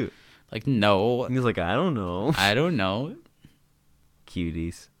 It's cute. Like, no. He's like, I don't know.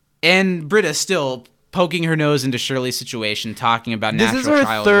 Cuties. And Britta still poking her nose into Shirley's situation, talking about natural childbirth. This is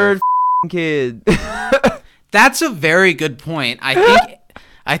her third kid. That's a very good point. I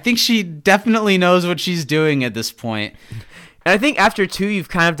think she definitely knows what she's doing at this point. And I think after 2, you've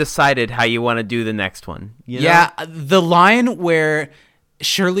kind of decided how you want to do the next one. You know? Yeah, the line where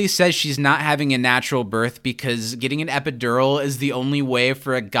Shirley says she's not having a natural birth because getting an epidural is the only way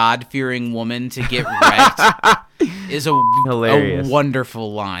for a God-fearing woman to get wrecked is a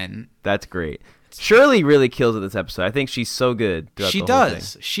wonderful line. That's great. Shirley really kills it this episode. I think she's so good. She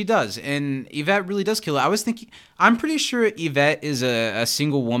does. And Yvette really does kill it. I'm pretty sure Yvette is a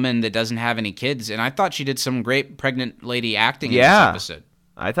single woman that doesn't have any kids, and I thought she did some great pregnant lady acting in this episode.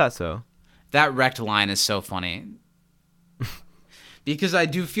 I thought so. That wrecked line is so funny. Because I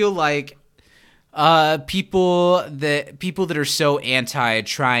do feel like people that are so anti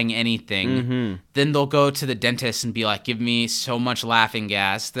trying anything, then they'll go to the dentist and be like, give me so much laughing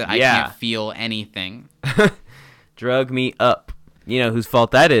gas that I can't feel anything. Drug me up. You know whose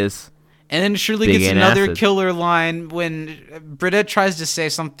fault that is. And then Shirley gets another killer line when Britta tries to say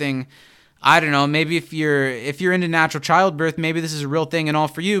something. I don't know, maybe if you're into natural childbirth, maybe this is a real thing and all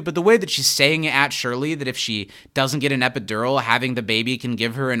for you. But the way that she's saying it at Shirley, that if she doesn't get an epidural, having the baby can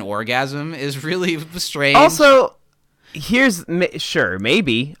give her an orgasm is really strange. Also,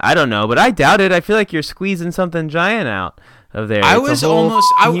 maybe. I don't know, but I doubt it. I feel like you're squeezing something giant out of there. I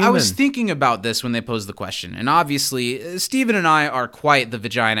was thinking about this when they posed the question. And obviously, Steven and I are quite the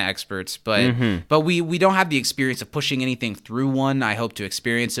vagina experts, but we don't have the experience of pushing anything through one. I hope to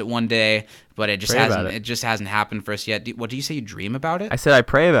experience it one day, but it just hasn't happened for us yet. What do you say, you dream about it? I said I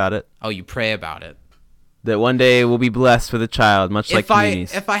pray about it. Oh, you pray about it. That one day we'll be blessed with a child, much like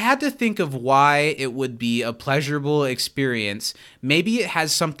communities. If I had to think of why it would be a pleasurable experience, maybe it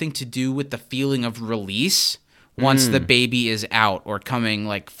has something to do with the feeling of release once the baby is out or coming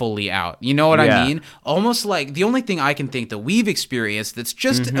like fully out. You know what I mean? Almost like the only thing I can think that we've experienced that's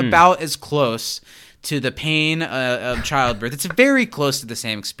just about as close to the pain of childbirth. It's very close to the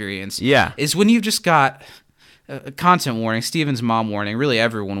same experience. Yeah. Is when you've just got content warning, Steven's mom warning, really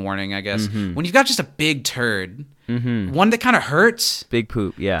everyone warning, I guess. When you've got just a big turd, one that kind of hurts. Big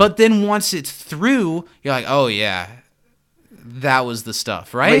poop, yeah. But then once it's through, you're like, oh yeah, that was the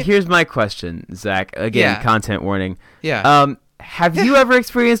stuff, right? Wait, here's my question, Zach. Again, content warning. Yeah. Have you ever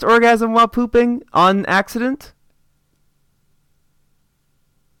experienced orgasm while pooping on accident?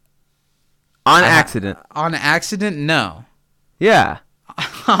 On accident. On accident, no. Yeah.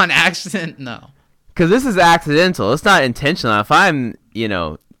 On accident, no. Because this is accidental. It's not intentional. If I'm,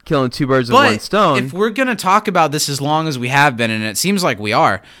 killing 2 birds with one stone. If we're going to talk about this as long as we have been, and it seems like we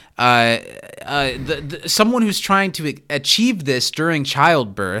are, someone who's trying to achieve this during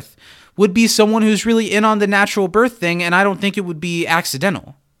childbirth would be someone who's really in on the natural birth thing, and I don't think it would be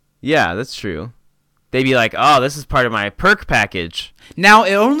accidental. Yeah, that's true. they'd be like, oh, this is part of my perk package. Now,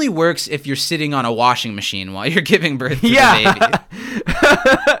 it only works if you're sitting on a washing machine while you're giving birth to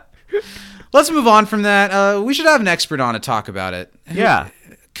the baby. Let's move on from that. We should have an expert on to talk about it. Yeah.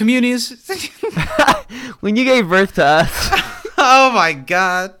 Communities. When you gave birth to us. Oh, my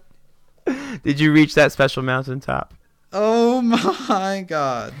God. Did you reach that special mountaintop? Oh, my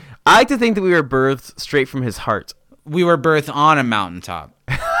God. I like to think that we were birthed straight from his heart. We were birthed on a mountaintop.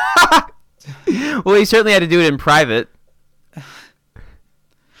 Well, he certainly had to do it in private.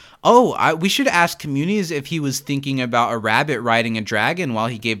 Oh, we should ask Communities if he was thinking about a rabbit riding a dragon while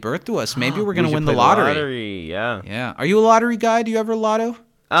he gave birth to us. Maybe we're going to win the lottery. Yeah. Yeah. Are you a lottery guy? Do you ever lotto?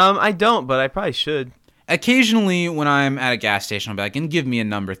 I don't, but I probably should. Occasionally, when I'm at a gas station, I'll be like, and give me a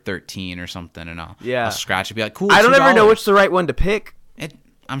number 13 or something, and I'll scratch it. Be like, cool. I don't ever know which the right one to pick.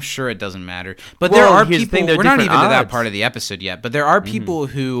 I'm sure it doesn't matter. But there are people, we're not even odds. To that part of the episode yet, but there are people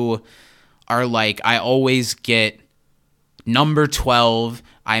who are like, I always get number 12.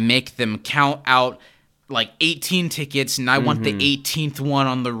 I make them count out like 18 tickets, and I want the 18th one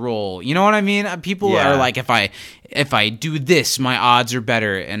on the roll. You know what I mean? People are like, if I do this, my odds are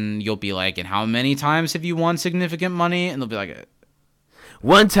better. And you'll be like, and how many times have you won significant money? And they'll be like,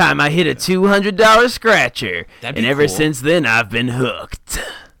 one time I hit a $200 scratcher, and ever since then I've been hooked.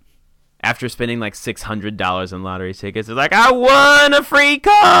 After spending like $600 on lottery tickets, it's like, I won a free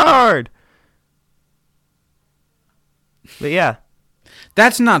card! But yeah.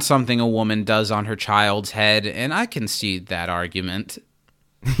 That's not something a woman does on her child's head, and I concede that argument.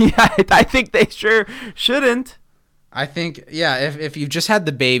 Yeah, I think they sure shouldn't. I think, yeah, if you've just had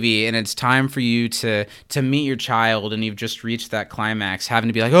the baby and it's time for you to meet your child and you've just reached that climax, having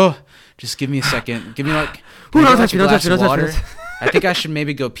to be like, oh, just give me a second. Give me like, don't touch me, don't touch me, don't touch me. I think I should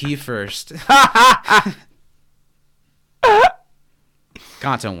maybe go pee first.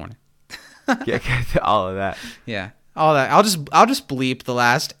 Content warning. Yeah, all of that. Yeah. All that. I'll just bleep the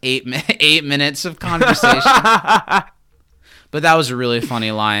last 8 minutes of conversation. But that was a really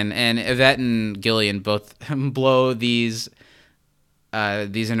funny line, and Yvette and Gillian both blow these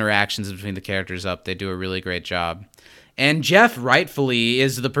interactions between the characters up. They do a really great job. And Jeff rightfully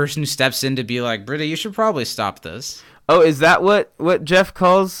is the person who steps in to be like, Britta, you should probably stop this. Oh, is that what Jeff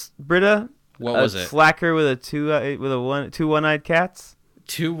calls Britta? What was it? Slacker with two one-eyed cats?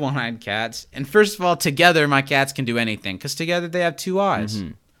 2 one-eyed cats. And first of all, together my cats can do anything because together they have 2 eyes.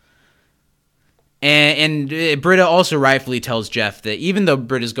 Mm-hmm. And Britta also rightfully tells Jeff that even though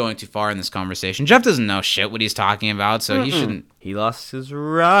Britta's going too far in this conversation, Jeff doesn't know shit what he's talking about, so he shouldn't. He lost his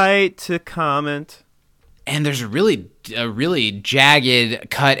right to comment. And there's a really jagged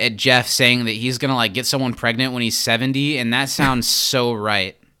cut at Jeff saying that he's gonna like get someone pregnant when he's 70, and that sounds so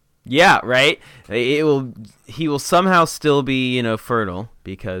right. Yeah, right. He will somehow still be, fertile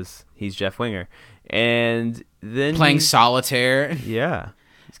because he's Jeff Winger, and then playing solitaire. Yeah.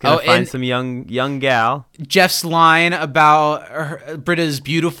 He's gonna find some young gal. Jeff's line about Britta's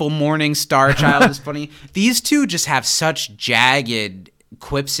beautiful morning star child is funny. These two just have such jagged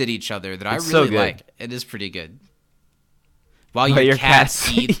quips at each other that I really like. It is pretty good. While your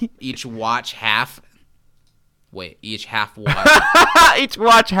cats each watch half. Wait, each half watch. Each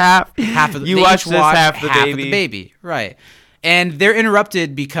watch half. Half of the, you watch this half the baby. Of the baby, right? And they're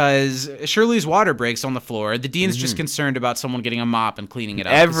interrupted because Shirley's water breaks on the floor. The dean's just concerned about someone getting a mop and cleaning it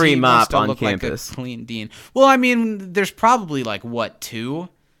up. Every mop on campus. Like a clean dean. Well, I mean, there's probably 2?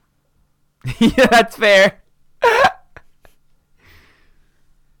 Yeah, that's fair.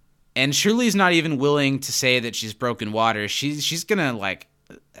 And Shirley's not even willing to say that she's broken water. She's gonna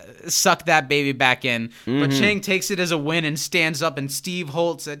suck that baby back in. Mm-hmm. But Chang takes it as a win and stands up, and Steve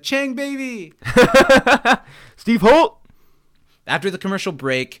Holt said, "Chang, baby." Steve Holt. After the commercial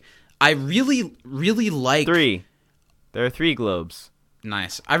break, I really, really like... 3. There are 3 globes.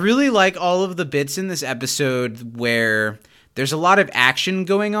 Nice. I really like all of the bits in this episode where there's a lot of action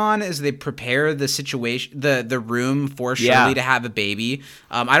going on as they prepare the situation, the room for Shirley to have a baby.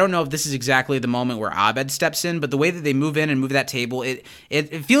 I don't know if this is exactly the moment where Abed steps in, but the way that they move in and move that table,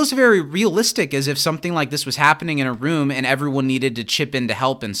 it feels very realistic, as if something like this was happening in a room and everyone needed to chip in to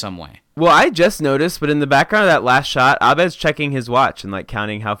help in some way. Well, I just noticed, but in the background of that last shot, Abed's checking his watch and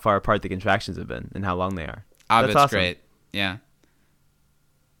counting how far apart the contractions have been and how long they are. Abed's awesome. Great. Yeah.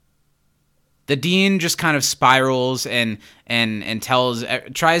 The dean just kind of spirals and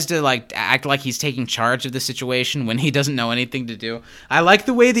tries to act like he's taking charge of the situation when he doesn't know anything to do. I like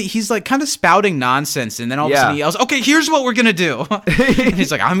the way that he's kind of spouting nonsense, and then all of a sudden he yells, "Okay, here's what we're gonna do." And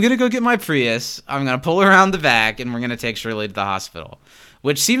he's like, "I'm gonna go get my Prius. I'm gonna pull around the back, and we're gonna take Shirley to the hospital,"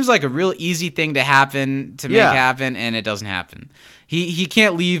 which seems like a real easy thing to make happen, and it doesn't happen. He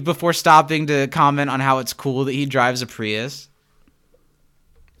can't leave before stopping to comment on how it's cool that he drives a Prius.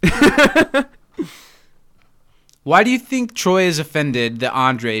 Why do you think Troy is offended that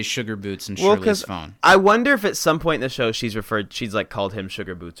Andre is Sugar Boots in Shirley's phone? I wonder if at some point in the show she's like called him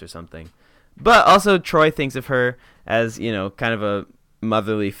Sugar Boots or something. But also Troy thinks of her as, kind of a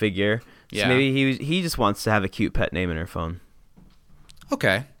motherly figure. So maybe he just wants to have a cute pet name in her phone.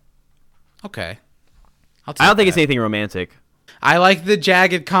 Okay. I don't think it's anything romantic. I like the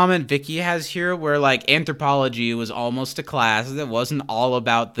jagged comment Vicky has here where, like, anthropology was almost a class that wasn't all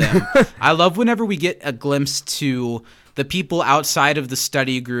about them. I love whenever we get a glimpse to the people outside of the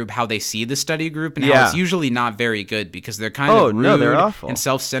study group, how they see the study group, and how it's usually not very good because they're kind of rude they're awful and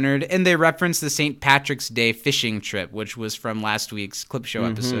self-centered. And they reference the St. Patrick's Day fishing trip, which was from last week's clip show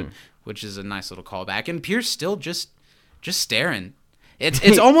episode, which is a nice little callback. And Pierce still just staring.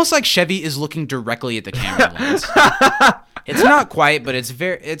 It's almost like Chevy is looking directly at the camera lens. It's not quite, but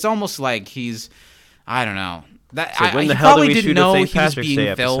it's almost like he's, I don't know. That so when the hell probably didn't know he was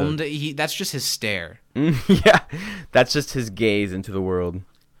being filmed. That's just his stare. Yeah, that's just his gaze into the world.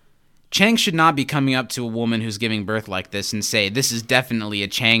 Chang should not be coming up to a woman who's giving birth like this and say, this is definitely a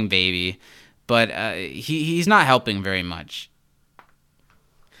Chang baby. But he's not helping very much.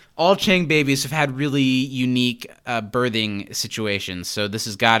 All Chang babies have had really unique birthing situations, so this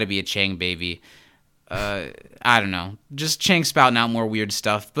has got to be a Chang baby. I don't know. Just Chang spouting out more weird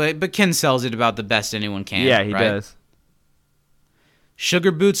stuff, but Ken sells it about the best anyone can. Yeah, he does.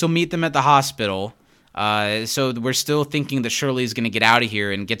 Sugar Boots will meet them at the hospital. So we're still thinking that Shirley's going to get out of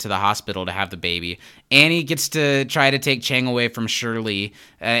here and get to the hospital to have the baby. Annie gets to try to take Chang away from Shirley,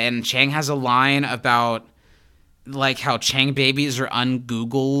 and Chang has a line about like how Chang babies are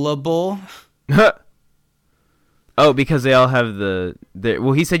ungoogleable. Oh, because they all have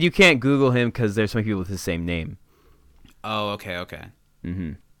well, he said you can't Google him because there's so many people with the same name. Oh, okay.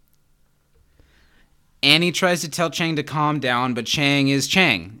 Mm-hmm. Annie tries to tell Chang to calm down, but Chang is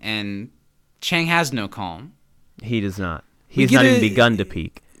Chang, and Chang has no calm. He does not. He's not even begun to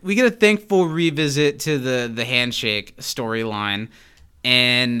peak. We get a thankful revisit to the handshake storyline,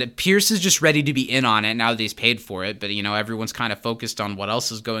 and Pierce is just ready to be in on it now that he's paid for it, but, everyone's kind of focused on what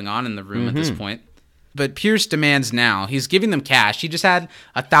else is going on in the room at this point. But Pierce demands now. He's giving them cash. He just had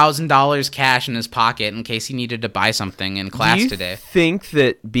 $1,000 cash in his pocket in case he needed to buy something in class today. Do you think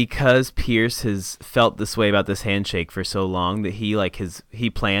that because Pierce has felt this way about this handshake for so long that he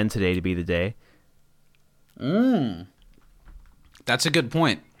planned today to be the day? That's a good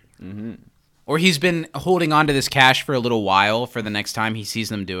point. Mm-hmm. Or he's been holding on to this cash for a little while for the next time he sees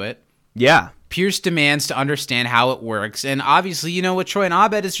them do it. Yeah. Pierce demands to understand how it works, and obviously, with Troy and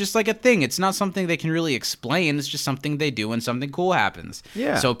Abed, it's just like a thing. It's not something they can really explain. It's just something they do when something cool happens.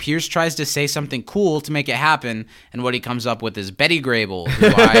 Yeah. So Pierce tries to say something cool to make it happen, and what he comes up with is Betty Grable, who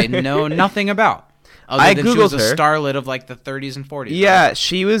I know nothing about. Other than she was a starlet of like the 30s and 40s. Yeah, right?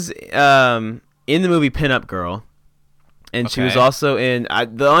 She was in the movie Pinup Girl, and she was also in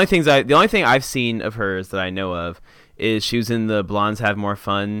the only thing I've seen of hers that I know of is she was in the Blondes Have More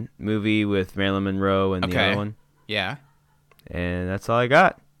Fun movie with Marilyn Monroe and the other one. Yeah. And that's all I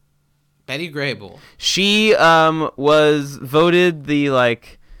got. Betty Grable. She was voted the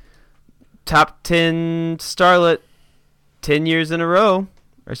top 10 starlet 10 years in a row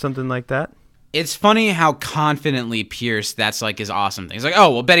or something like that. It's funny how confidently Pierce, that's like his awesome thing. He's like,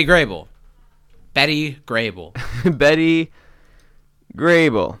 oh, well, Betty Grable. Betty Grable. Betty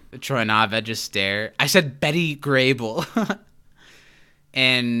Grable. Troy and Abed just stare. I said Betty Grable.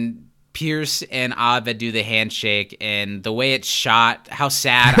 And Pierce and Abed do the handshake, and the way it's shot, how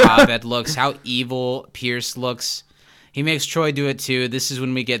sad Abed looks, how evil Pierce looks. He makes Troy do it too. This is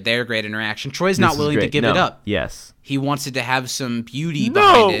when we get their great interaction. Troy's not willing to give it up. Yes. He wants it to have some beauty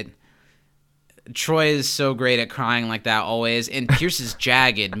behind it. Troy is so great at crying like that always. And Pierce is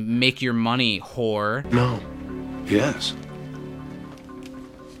jagged. Make your money, whore. No. Yes.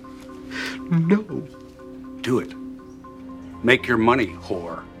 No. Do it. Make your money,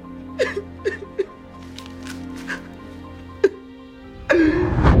 whore.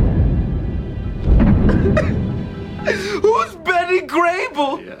 Who's Betty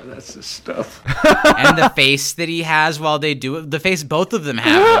Grable? Yeah, that's the stuff. And the face that he has while they do it. The face both of them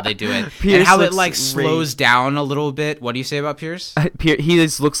have while they do it. Pierce and how it slows down a little bit. What do you say about Pierce? He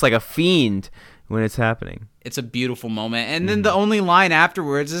just looks like a fiend when it's happening. It's a beautiful moment. And then the only line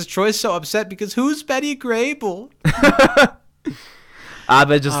afterwards is Troy's so upset because who's Betty Grable?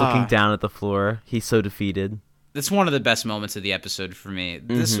 Abed just looking down at the floor. He's so defeated. It's one of the best moments of the episode for me.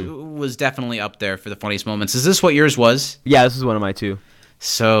 This was definitely up there for the funniest moments. Is this what yours was? Yeah, this is one of my two.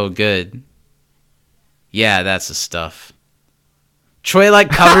 So good. Yeah, that's the stuff. Troy like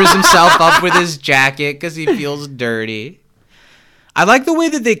covers himself up with his jacket because he feels dirty. I like the way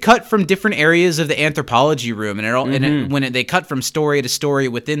that they cut from different areas of the anthropology room, and they cut from story to story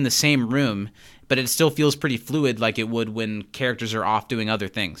within the same room, but it still feels pretty fluid, like it would when characters are off doing other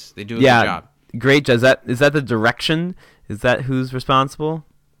things. They do a good job. Great job. Is that the direction? Is that who's responsible?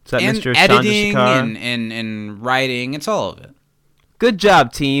 Is that and Mr. editing Chandrasekhar? and writing, it's all of it. Good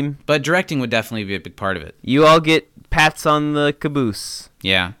job, team. But directing would definitely be a big part of it. You all get pats on the caboose.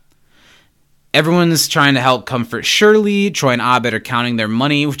 Yeah. Everyone's trying to help comfort Shirley. Troy and Abed are counting their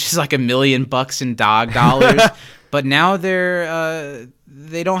money, which is like $1 million in dog dollars. But now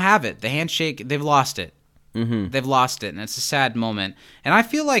they don't have it. The handshake, they've lost it. Mm-hmm. They've lost it, and it's a sad moment. And I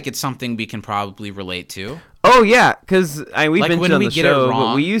feel like it's something we can probably relate to. Oh yeah, because we've like been when on we the get show, it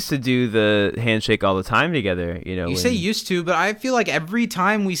wrong, but we used to do the handshake all the time together. You say used to, but I feel like every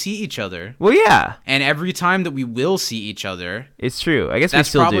time we see each other. Well, yeah, and every time that we will see each other, it's true. I guess that's we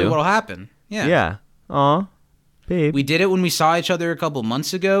still probably do. what'll happen. Yeah. Yeah. Aw, babe. We did it when we saw each other a couple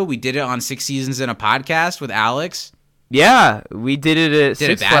months ago. We did it on 6 Seasons in a Podcast with Alex. Yeah, we did it at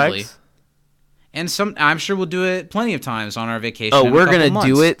Six Flags. And I'm sure we'll do it plenty of times on our vacation. Oh, we're going to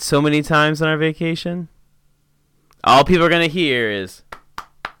do it so many times on our vacation? All people are going to hear is...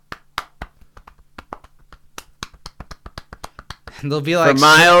 They'll be like... For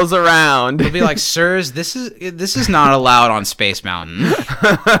miles around. They'll be like, sirs, this is not allowed on Space Mountain.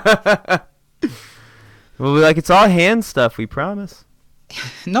 We'll be like, it's all hand stuff, we promise.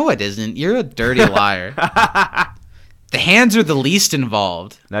 No, it isn't. You're a dirty liar. The hands are the least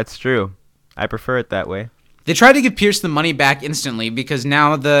involved. That's true. I prefer it that way. They try to give Pierce the money back instantly because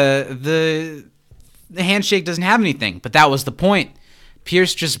now the handshake doesn't have anything. But that was the point.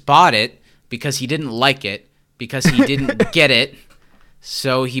 Pierce just bought it because he didn't like it, because he didn't get it.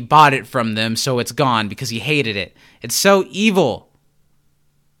 So he bought it from them, so it's gone because he hated it. It's so evil.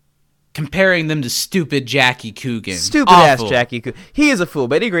 Comparing them to stupid Jackie Coogan. Stupid ass Jackie Coogan. He is a fool.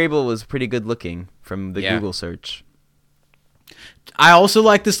 Betty Grable was pretty good looking from the Google search. I also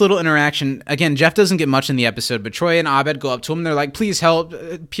like this little interaction. Again, Jeff doesn't get much in the episode, but Troy and Abed go up to him. They're like, please help.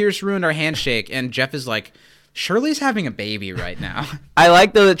 Pierce ruined our handshake. And Jeff is like, Shirley's having a baby right now. I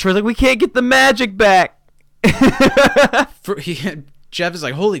like, though, that Troy's like, we can't get the magic back. Jeff is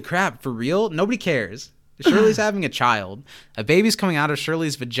like, holy crap, for real? Nobody cares. Shirley's having a child. A baby's coming out of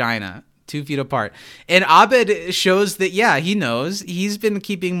Shirley's vagina, 2 feet apart. And Abed shows that, yeah, he knows. He's been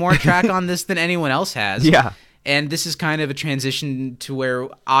keeping more track on this than anyone else has. Yeah. And this is kind of a transition to where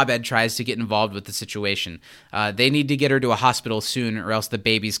Abed tries to get involved with the situation. They need to get her to a hospital soon or else the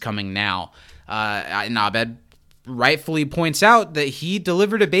baby's coming now. And Abed rightfully points out that he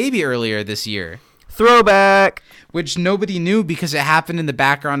delivered a baby earlier this year. Throwback. Which nobody knew because it happened in the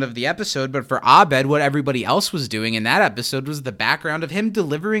background of the episode. But for Abed, what everybody else was doing in that episode was the background of him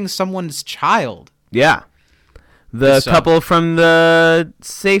delivering someone's child. Yeah. The couple from the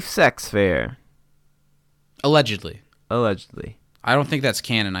safe sex fair. Allegedly. I don't think that's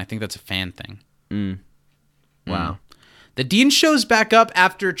canon. I think that's a fan thing. Wow. The Dean shows back up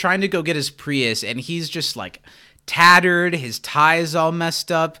after trying to go get his Prius, and he's just like tattered, his tie is all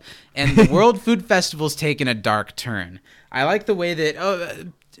messed up, and the World Food Festival's taken a dark turn. I like the way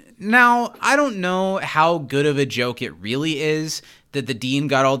that... now, I don't know how good of a joke it really is that the Dean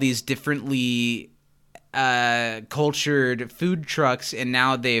got all these differently cultured food trucks, and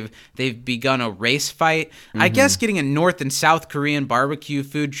now they've begun a race fight. I guess getting a North and South Korean barbecue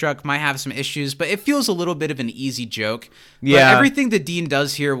food truck might have some issues, but it feels a little bit of an easy joke. Yeah. But everything the Dean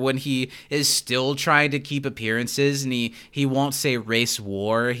does here when he is still trying to keep appearances, and he won't say race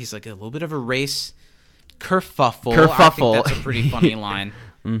war, he's like a little bit of a race kerfuffle. I think that's a pretty funny line.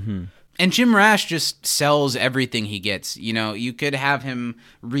 And Jim Rash just sells everything he gets. You know, you could have him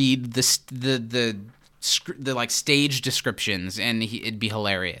read the like stage descriptions and it'd be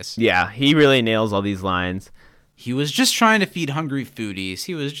hilarious. Yeah, he really nails all these lines. He was just trying to feed hungry foodies.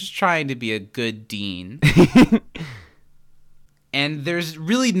 He was just trying to be a good Dean. And there's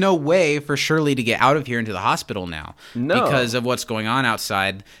really no way for Shirley to get out of here into the hospital now. No. Because of what's going on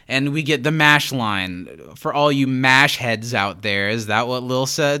outside. And we get the MASH line. For all you MASH heads out there, is that what Lil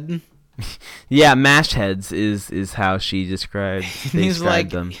said? Yeah, MASH heads is how she described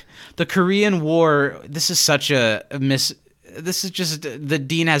them. The Korean War, this is such a this is just, the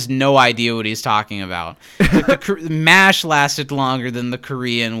Dean has no idea what he's talking about. The MASH lasted longer than the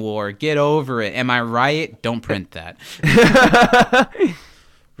Korean War. Get over it. Am I right? Don't print that.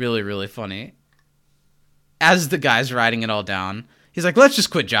 Really, really funny. As the guy's writing it all down, he's like, let's just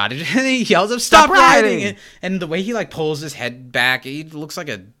quit jotting. And he yells up, stop writing! And the way he like pulls his head back, he looks like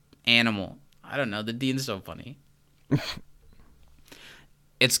an animal. I don't know. The Dean's so funny.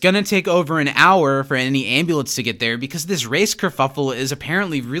 It's going to take over an hour for any ambulance to get there because this race kerfuffle is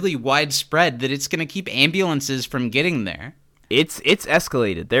apparently really widespread that it's going to keep ambulances from getting there. It's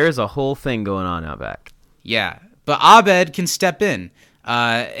escalated. There is a whole thing going on out back. Yeah, but Abed can step in.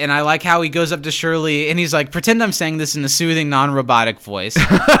 And I like how he goes up to Shirley and he's like, pretend I'm saying this in a soothing, non-robotic voice.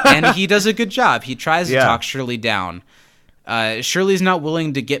 And he does a good job. He tries to talk Shirley down. Shirley's not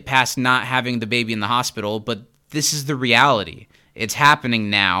willing to get past not having the baby in the hospital, but this is the reality. It's happening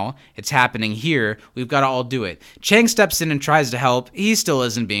now. It's happening here. We've got to all do it. Chang steps in and tries to help. He still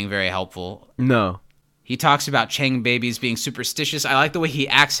isn't being very helpful. No. He talks about Chang babies being superstitious. I like the way he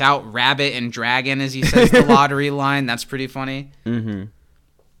acts out rabbit and dragon as he says the lottery line. That's pretty funny. Mm-hmm.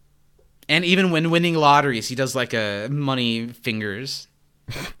 And even when winning lotteries, he does like a money fingers.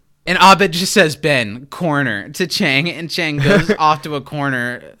 And Abed just says, Ben, corner to Chang. And Chang goes off to a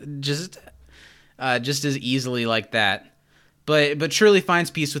corner just as easily like that. But Shirley finds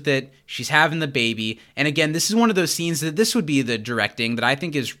peace with it. She's having the baby. And again, this is one of those scenes that this would be the directing that I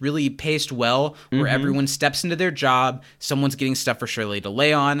think is really paced well, where everyone steps into their job. Someone's getting stuff for Shirley to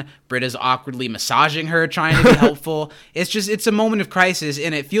lay on. Britta's awkwardly massaging her, trying to be helpful. It's a moment of crisis,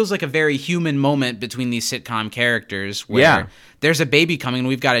 and it feels like a very human moment between these sitcom characters where there's a baby coming and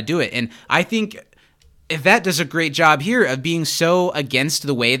we've got to do it. And I think Yvette does a great job here of being so against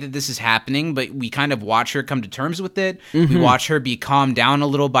the way that this is happening, but we kind of watch her come to terms with it. We watch her be calmed down a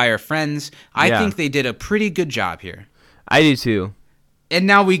little by her friends. I think they did a pretty good job here. I do too. And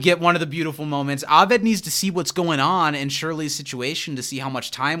now we get one of the beautiful moments. Abed needs to see what's going on in Shirley's situation to see how much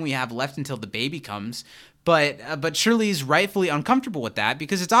time we have left until the baby comes. But Shirley's rightfully uncomfortable with that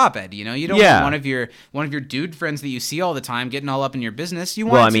because it's Abed. You know, you don't want one of your dude friends that you see all the time getting all up in your business. You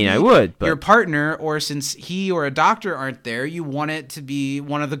want I would, but your partner, or since he or a doctor aren't there, you want it to be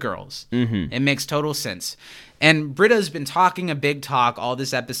one of the girls. It makes total sense. And Britta's been talking a big talk all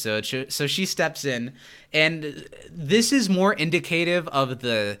this episode, so she steps in, and this is more indicative of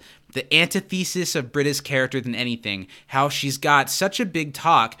the antithesis of Britta's character than anything. How she's got such a big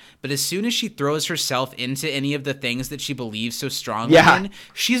talk, but as soon as she throws herself into any of the things that she believes so strongly in,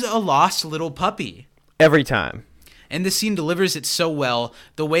 she's a lost little puppy. Every time. And this scene delivers it so well.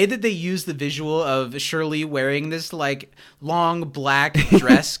 The way that they use the visual of Shirley wearing this like long black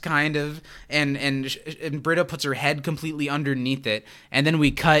dress kind of, and Britta puts her head completely underneath it, and then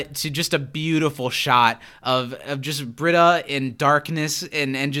we cut to just a beautiful shot of just Britta in darkness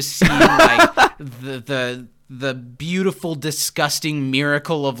and just seeing like the beautiful, disgusting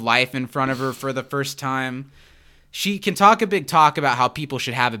miracle of life in front of her for the first time. She can talk a big talk about how people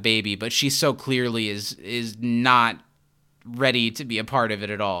should have a baby, but she so clearly is not ready to be a part of it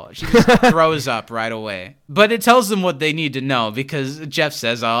at all. She just throws up right away. But it tells them what they need to know because Jeff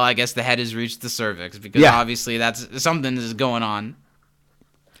says, oh, I guess the head has reached the cervix because obviously that's something is going on.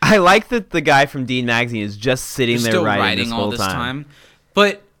 I like that the guy from Dean Magazine is just sitting there still writing this all whole this time.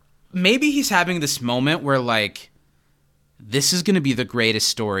 But maybe he's having this moment where like, this is going to be the greatest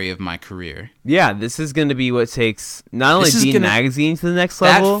story of my career. Yeah, this is going to be what takes not only Dean Magazine to the next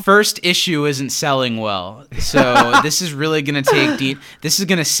level. That first issue isn't selling well. So this is really going to take Dean. This is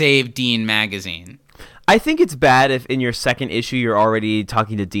going to save Dean Magazine. I think it's bad if in your second issue you're already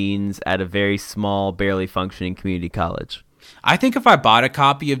talking to deans at a very small, barely functioning community college. I think if I bought a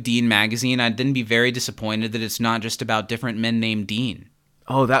copy of Dean Magazine, I'd then be very disappointed that it's not just about different men named Dean.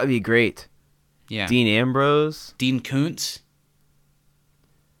 Oh, that would be great. Yeah. Dean Ambrose. Dean Koontz.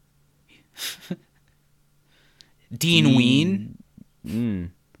 Dean Ween.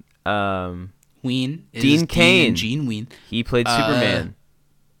 Ween. Dean Cain. Gene Ween. He played Superman.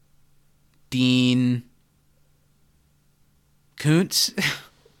 Dean Koontz.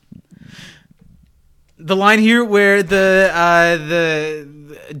 The line here where the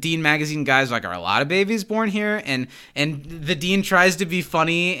Dean Magazine guy's like, are a lot of babies born here? And the Dean tries to be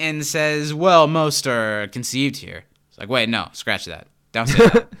funny and says, well, most are conceived here. It's like, wait, no, scratch that. Don't say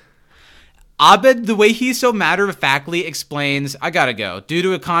that. Abed, the way he so matter-of-factly explains, I gotta go. Due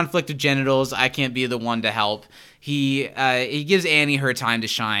to a conflict of genitals, I can't be the one to help. He gives Annie her time to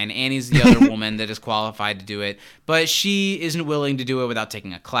shine. Annie's the other woman that is qualified to do it. But she isn't willing to do it without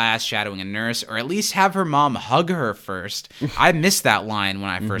taking a class, shadowing a nurse, or at least have her mom hug her first. I missed that line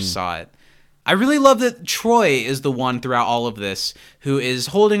when I first saw it. I really love that Troy is the one throughout all of this who is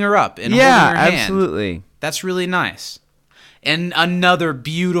holding her up and holding her hand. Yeah, absolutely. That's really nice. And another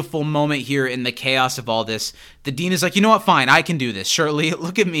beautiful moment here in the chaos of all this. The Dean is like, you know what? Fine, I can do this. Shirley,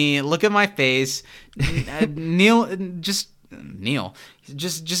 look at me. Look at my face. Neil, just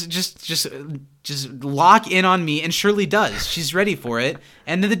lock in on me. And Shirley does. She's ready for it.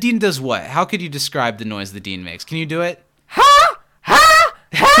 And then the Dean does what? How could you describe the noise the Dean makes? Can you do it? Ha! Ha!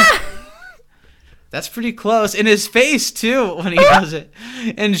 That's pretty close. In his face, too, when he does it.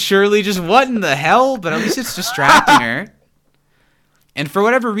 And Shirley just, what in the hell? But at least it's distracting her. And for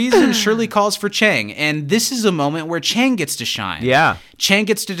whatever reason, Shirley calls for Chang. And this is a moment where Chang gets to shine. Yeah. Chang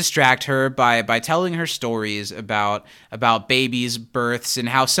gets to distract her by telling her stories about babies' births and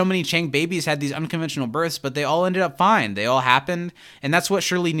how so many Chang babies had these unconventional births, but they all ended up fine. They all happened. And that's what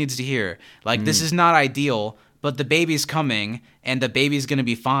Shirley needs to hear. Like, this is not ideal, but the baby's coming, and the baby's going to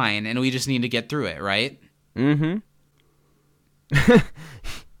be fine, and we just need to get through it, right? Mm-hmm.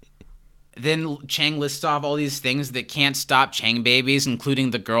 Then Chang lists off all these things that can't stop Chang babies,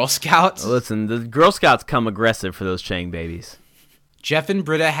 including the Girl Scouts. Listen, the Girl Scouts come aggressive for those Chang babies. Jeff and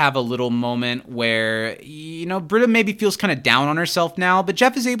Britta have a little moment where, Britta maybe feels kind of down on herself now, but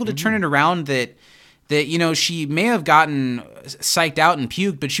Jeff is able to turn it around that she may have gotten psyched out and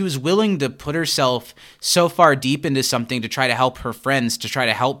puked, but she was willing to put herself so far deep into something to try to help her friends, to try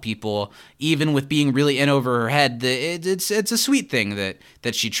to help people, even with being really in over her head. It's a sweet thing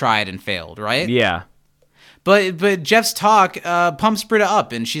that she tried and failed, right? Yeah. But Jeff's talk pumps Britta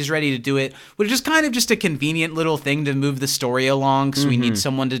up, and she's ready to do it, which is kind of just a convenient little thing to move the story along, because we need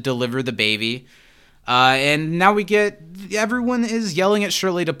someone to deliver the baby. And now everyone is yelling at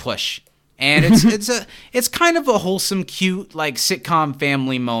Shirley to push. And it's kind of a wholesome, cute, like sitcom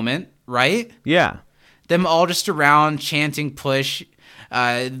family moment, right? Yeah. Them all just around chanting push.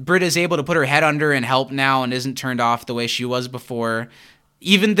 Britta's able to put her head under and help now and isn't turned off the way she was before.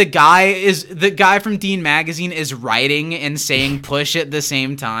 Even the guy from Dean Magazine is writing and saying push at the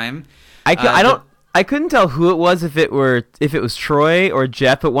same time. I couldn't tell who it was, if it was Troy or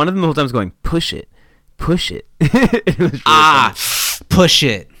Jeff, but one of them the whole time was going, push it. It was really funny. Push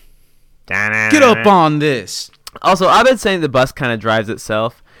it. Get up on this. Also, I've been saying the bus kind of drives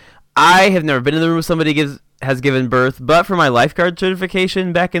itself. I have never been in the room where somebody has given birth, but for my lifeguard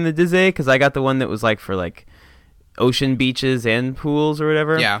certification back in the day, because I got the one that was like for like ocean beaches and pools or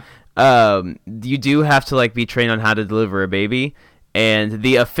whatever. Yeah. You do have to like be trained on how to deliver a baby, and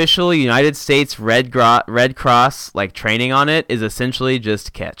the official United States Red Cross like training on it is essentially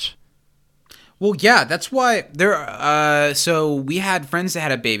just catch. Well, yeah, that's why so we had friends that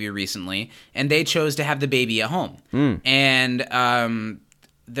had a baby recently, and they chose to have the baby at home. And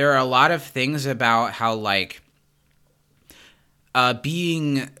there are a lot of things about how like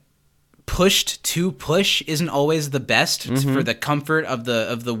being pushed to push isn't always the best for the comfort of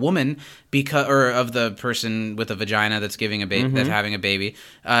the woman or of the person with a vagina that's giving a baby that's having a baby.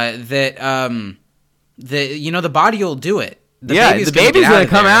 The body will do it. The baby's going to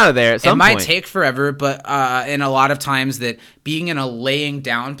come out of there at some point. It might take forever, but and a lot of times that being in a laying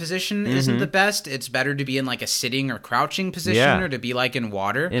down position isn't the best. It's better to be in like a sitting or crouching position or to be like in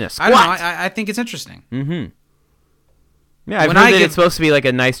water. In a squat. I don't know. I think it's interesting. Yeah, I've heard that it's supposed to be like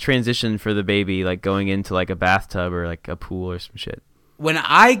a nice transition for the baby, like going into like a bathtub or like a pool or some shit. When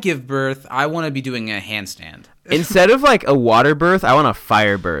I give birth, I want to be doing a handstand. Instead of like a water birth, I want a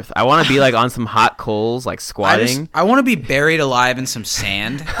fire birth. I want to be like on some hot coals, like squatting. I want to be buried alive in some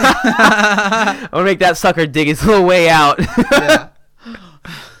sand. I want to make that sucker dig his little way out. Yeah.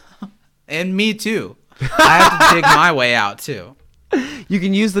 And me too. I have to dig my way out too. You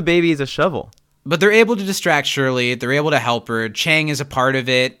can use the baby as a shovel. But they're able to distract Shirley. They're able to help her. Chang is a part of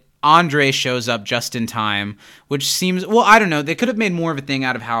it. Andre shows up just in time, which seems... Well, I don't know. They could have made more of a thing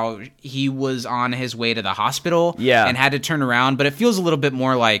out of how he was on his way to the hospital and had to turn around. But it feels a little bit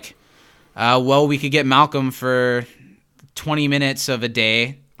more like, we could get Malcolm for 20 minutes of a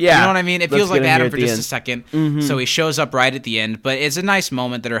day. Yeah. You know what I mean? It feels like they had him for just a second. So he shows up right at the end. But it's a nice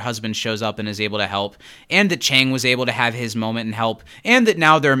moment that her husband shows up and is able to help. And that Chang was able to have his moment and help. And that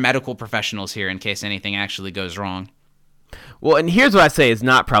now there are medical professionals here in case anything actually goes wrong. Well, and here's what I say is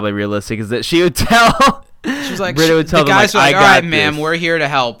not probably realistic, is that she would tell... She's like, Britta would tell the guys them, like, all right, ma'am, we're here to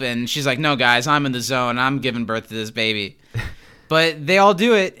help. And she's like, no, guys, I'm in the zone. I'm giving birth to this baby. But they all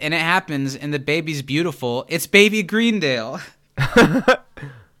do it, and it happens, and the baby's beautiful. It's baby Greendale.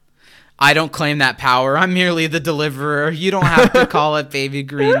 I don't claim that power. I'm merely the deliverer. You don't have to call it baby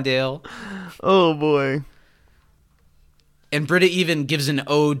Greendale. Oh, boy. And Britta even gives an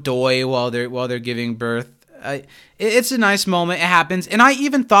oh doy while they're giving birth. It's a nice moment. It happens. And I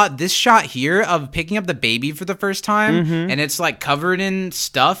even thought this shot here of picking up the baby for the first time and it's like covered in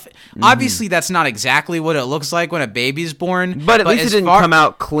stuff. Obviously, that's not exactly what it looks like when a baby's born. But at least it didn't come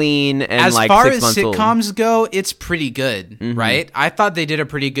out clean and like 6 months old. As far as sitcoms go, it's pretty good, right? I thought they did a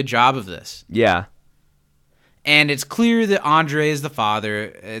pretty good job of this. Yeah. And it's clear that Andre is the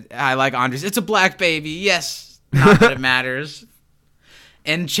father. I like Andre's. It's a black baby. Yes. Not that it matters.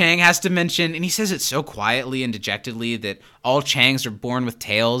 And Chang has to mention, and he says it so quietly and dejectedly, that all Changs are born with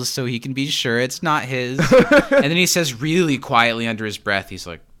tails, so he can be sure it's not his. And then he says really quietly under his breath, he's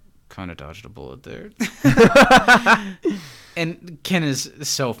like, kind of dodged a bullet there. And Ken is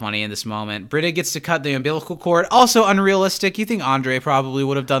so funny in this moment. Britta gets to cut the umbilical cord. Also unrealistic. You think Andre probably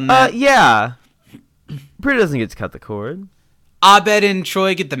would have done that? Yeah. Britta doesn't get to cut the cord. Abed and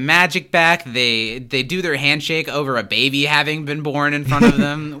Troy get the magic back. They do their handshake over a baby having been born in front of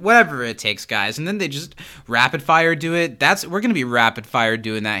them. Whatever it takes, guys. And then they just rapid fire do it. We're gonna be rapid fire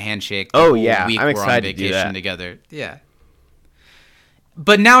doing that handshake. Oh yeah, week I'm we're excited on to do that together. Yeah.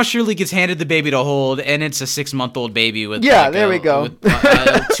 But now Shirley gets handed the baby to hold, and it's a 6-month-old baby with there we go. With,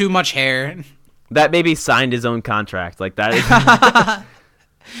 too much hair. That baby signed his own contract. Like that is.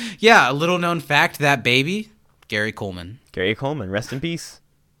 Yeah, a little known fact: that baby, Gary Coleman. Gary Coleman, rest in peace.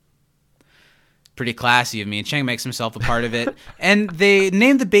 Pretty classy of me. And Chang makes himself a part of it, and they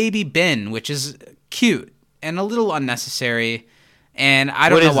named the baby Ben, which is cute and a little unnecessary. And I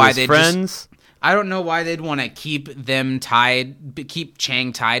don't know why they friends. I don't know why they'd want to keep Chang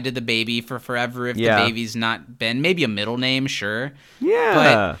tied to the baby for forever if the baby's not Ben. Maybe a middle name, sure. Yeah.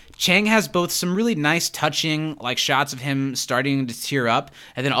 But Chang has both some really nice touching like shots of him starting to tear up,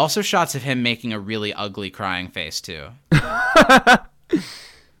 and then also shots of him making a really ugly crying face too. But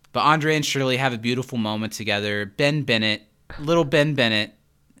Andre and Shirley have a beautiful moment together. Ben Bennett, little Ben Bennett.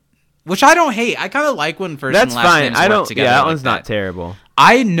 Which I don't hate. I kind of like when first and last names work together. Yeah, that like one's not terrible.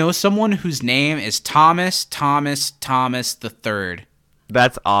 I know someone whose name is Thomas the Third.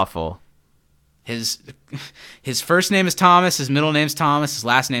 That's awful. His first name is Thomas. His middle name's Thomas. His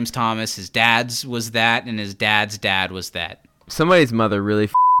last name's Thomas. His dad's was that, and his dad's dad was that. Somebody's mother really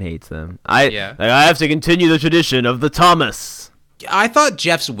hates them. I have to continue the tradition of the Thomas. I thought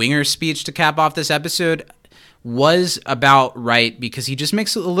Jeff's Winger speech to cap off this episode was about right, because he just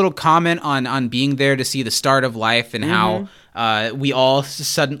makes a little comment on being there to see the start of life and how we all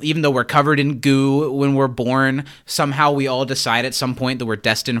suddenly, even though we're covered in goo when we're born, somehow we all decide at some point that we're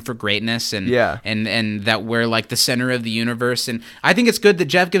destined for greatness and that we're like the center of the universe. And I think it's good that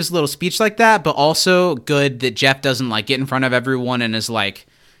Jeff gives a little speech like that, but also good that Jeff doesn't like get in front of everyone and is like,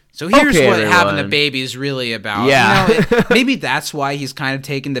 so here's what everyone. Having a baby is really about. Yeah. Maybe that's why he's kind of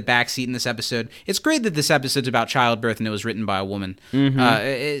taken the back seat in this episode. It's great that this episode's about childbirth and it was written by a woman.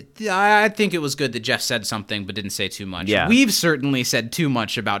 I think it was good that Jeff said something but didn't say too much. Yeah. We've certainly said too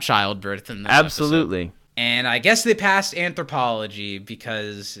much about childbirth in this Absolutely. episode. And I guess they passed anthropology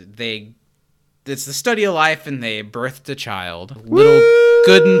because it's the study of life and they birthed a child. Little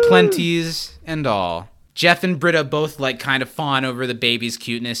good and plenties and all. Jeff and Britta both like kind of fawn over the baby's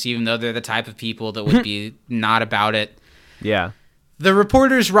cuteness, even though they're the type of people that would be not about it. Yeah. The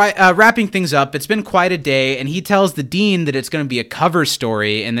reporter's wrapping things up. It's been quite a day, and he tells the dean that it's going to be a cover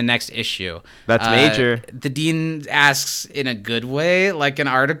story in the next issue. That's major. The dean asks in a good way, like an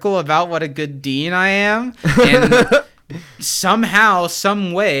article about what a good dean I am. And somehow,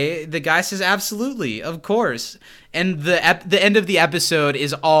 some way, the guy says, absolutely, of course. And the end of the episode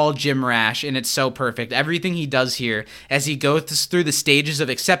is all Jim Rash, and it's so perfect. Everything he does here, as he goes through the stages of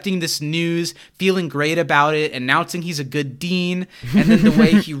accepting this news, feeling great about it, announcing he's a good dean, and then the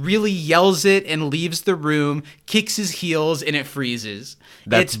way he really yells it and leaves the room, kicks his heels, and it freezes.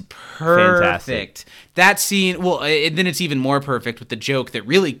 That's it's perfect. Fantastic. That scene, well, then it's even more perfect with the joke that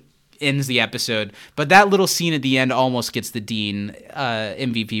really ends the episode, but that little scene at the end almost gets the Dean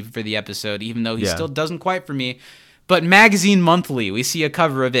MVP for the episode, even though he still doesn't quite for me. But Magazine Monthly, we see a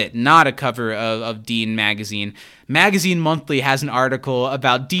cover of it, not a cover of Dean Magazine. Magazine Monthly has an article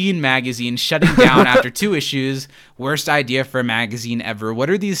about Dean Magazine shutting down after 2 issues. Worst idea for a magazine ever. What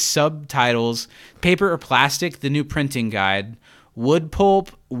are these subtitles? Paper or plastic? The new printing guide. Wood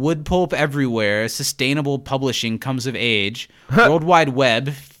pulp everywhere. Sustainable publishing comes of age. World Wide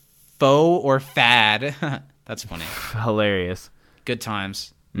Web. Faux or fad. That's funny. Hilarious. Good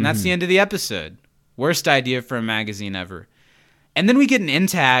times. And that's the end of the episode. Worst idea for a magazine ever. And then we get an end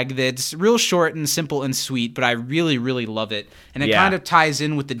tag that's real short and simple and sweet, but I really, really love it. And it kind of ties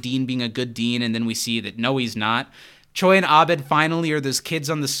in with the dean being a good dean, and then we see that no, he's not. Choi and Abed finally are those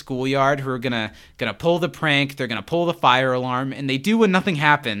kids on the schoolyard who are gonna pull the prank. They're gonna pull the fire alarm, and they do when nothing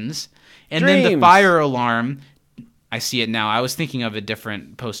happens. And then the fire alarm, I see it now. I was thinking of a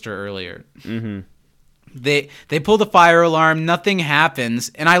different poster earlier. Mm-hmm. They pull the fire alarm, nothing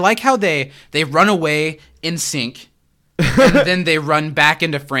happens, and I like how they run away in sync, and then they run back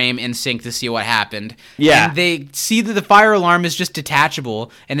into frame in sync to see what happened. Yeah. And they see that the fire alarm is just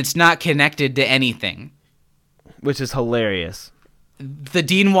detachable, and it's not connected to anything. Which is hilarious. The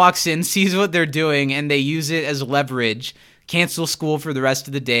dean walks in, sees what they're doing, and they use it as leverage cancel school for the rest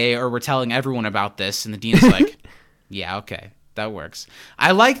of the day, or we're telling everyone about this. And the dean's like, yeah, okay, that works.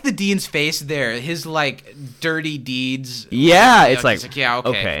 I like the dean's face there. His like dirty deeds. Yeah, you know, it's like yeah,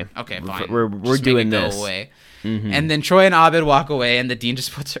 okay, fine. We're doing this. Go away. Mm-hmm. And then Troy and Abed walk away, and the dean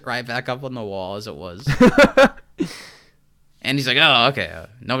just puts it right back up on the wall as it was. And he's like, oh, okay,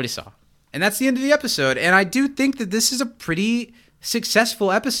 nobody saw. And that's the end of the episode. And I do think that this is a pretty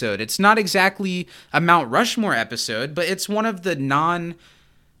successful episode. It's not exactly a Mount Rushmore episode, but it's one of the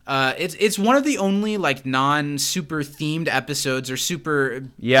it's one of the only like non-super themed episodes or super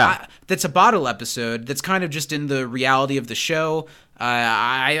that's a bottle episode that's kind of just in the reality of the show.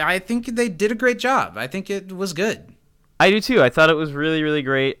 I think they did a great job. I think it was good. I do too. I thought it was really, really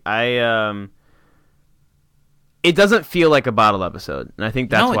great. It doesn't feel like a bottle episode, and I think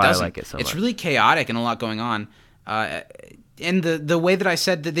that's why I like it so much. It's really chaotic and a lot going on. And the way that I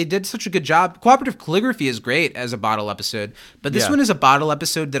said that they did such a good job, Cooperative Calligraphy is great as a bottle episode, but this one is a bottle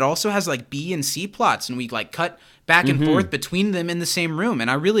episode that also has like B and C plots, and we like cut back and forth between them in the same room,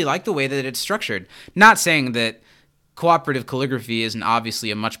 and I really like the way that it's structured. Not saying that Cooperative Calligraphy isn't obviously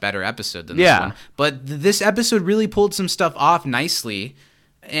a much better episode than this one, but this episode really pulled some stuff off nicely.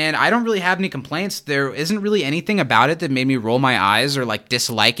 And I don't really have any complaints. There isn't really anything about it that made me roll my eyes or like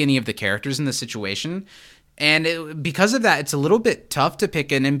dislike any of the characters in the situation. And because of that, it's a little bit tough to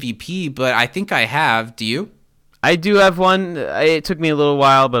pick an MVP, but I think I have. Do you? I do have one. It took me a little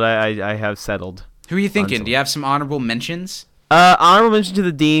while, but I have settled. Who are you thinking? Do you have some honorable mentions? Honorable mention to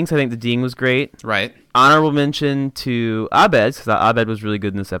the Dean, because I think the Dean was great. Right. Honorable mention to Abed, because Abed was really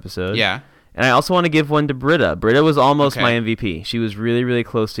good in this episode. Yeah. And I also want to give one to Britta. Britta was almost my MVP. She was really, really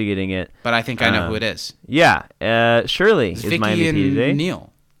close to getting it. But I think I know who it is. Yeah. Shirley is my MVP today.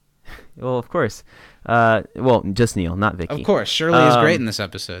 Neil. Well, of course. Well, just Neil, not Vicky. Of course. Shirley is great in this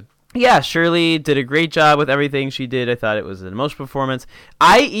episode. Yeah, Shirley did a great job with everything she did. I thought it was an emotional performance.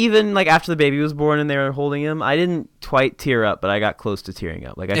 I even, like, after the baby was born and they were holding him, I didn't quite tear up, but I got close to tearing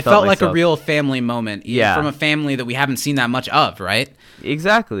up. Like, it felt like a real family moment. Yeah. From a family that we haven't seen that much of, right?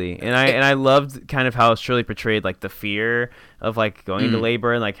 Exactly. And I loved kind of how Shirley portrayed, like, the fear of, like, going into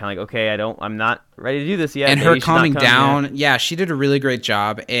labor and, like, kind of like, okay, I'm not ready to do this yet. And her calming down. Yet. Yeah, she did a really great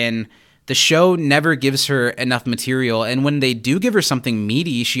job. And the show never gives her enough material, and when they do give her something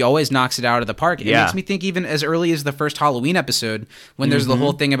meaty, she always knocks it out of the park. It makes me think even as early as the first Halloween episode, when there's the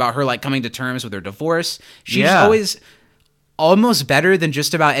whole thing about her like coming to terms with her divorce, she's always almost better than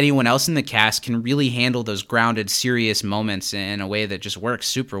just about anyone else in the cast can really handle those grounded, serious moments in a way that just works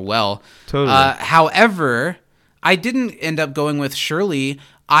super well. Totally. However, I didn't end up going with Shirley.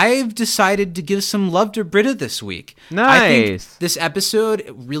 I've decided to give some love to Britta this week. Nice. I think this episode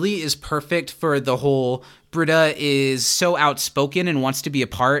really is perfect for the whole Britta is so outspoken and wants to be a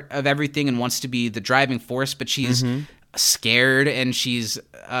part of everything and wants to be the driving force, but she's scared and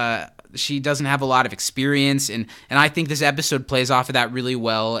she doesn't have a lot of experience, and I think this episode plays off of that really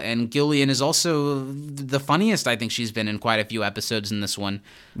well. And Gillian is also the funniest I think she's been in quite a few episodes in this one.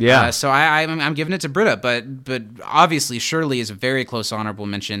 Yeah. So I'm giving it to Britta, but obviously Shirley is a very close honorable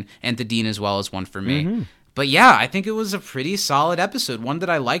mention, and the Dean as well is one for me. But yeah, I think it was a pretty solid episode, one that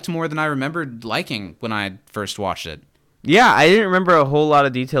I liked more than I remembered liking when I first watched it. Yeah, I didn't remember a whole lot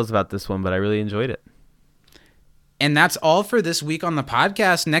of details about this one, but I really enjoyed it. And that's all for this week on the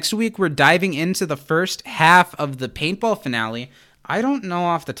podcast. Next week, we're diving into the first half of the paintball finale. I don't know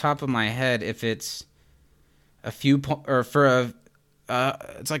off the top of my head if it's a few it's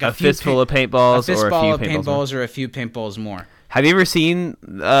like a fistful of paintballs, or a few paintballs or a few paintballs more. Have you ever seen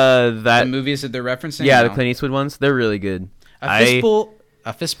the movies that they're referencing? Yeah, the Clint Eastwood ones. They're really good. Fistful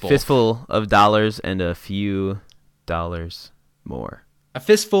of dollars and a few dollars more. A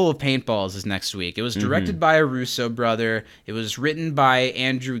Fistful of Paintballs is next week. It was directed by a Russo brother. It was written by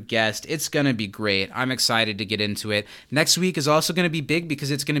Andrew Guest. It's going to be great. I'm excited to get into it. Next week is also going to be big because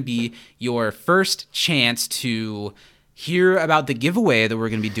it's going to be your first chance to hear about the giveaway that we're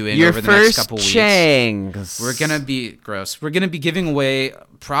going to be doing over the next couple weeks. We're going to be gross. We're going to be giving away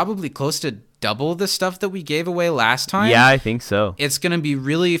probably close to double the stuff that we gave away last time. Yeah, I think so. It's going to be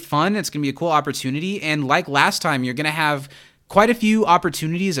really fun. It's going to be a cool opportunity. And like last time, you're going to have quite a few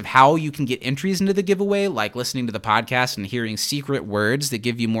opportunities of how you can get entries into the giveaway, like listening to the podcast and hearing secret words that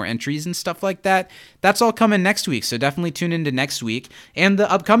give you more entries and stuff like that. That's all coming next week, so definitely tune into next week and the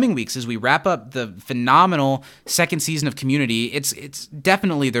upcoming weeks as we wrap up the phenomenal second season of Community. It's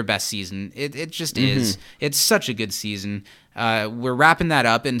definitely their best season. It just is. It's such a good season. We're wrapping that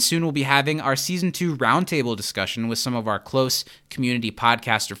up, and soon we'll be having our Season 2 roundtable discussion with some of our close Community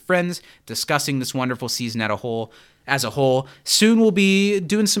podcaster friends, discussing this wonderful season as a whole. as a whole. Soon we'll be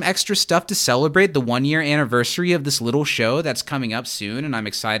doing some extra stuff to celebrate the 1-year anniversary of this little show that's coming up soon, and I'm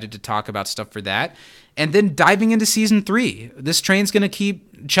excited to talk about stuff for that. And then diving into season 3. This train's going to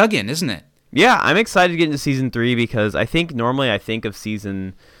keep chugging, isn't it? Yeah, I'm excited to get into season 3 because I think normally I think of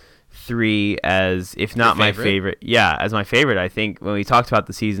season 3 as, if not my favorite. Yeah, as my favorite. I think when we talked about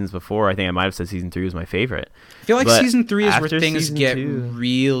the seasons before, I think I might have said season 3 was my favorite. I feel like season 3 is where things get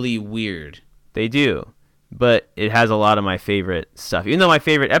really weird. They do, but it has a lot of my favorite stuff. Even though my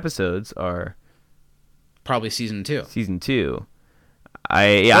favorite episodes are probably season 2.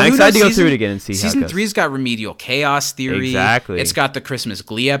 I'm excited to go through it again and see how it goes. Season 3's got Remedial Chaos Theory. Exactly. It's got the Christmas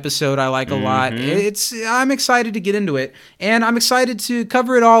Glee episode I like a lot. I'm excited to get into it, and I'm excited to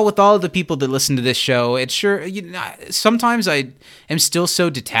cover it all with all of the people that listen to this show. It's sure, sometimes I am still so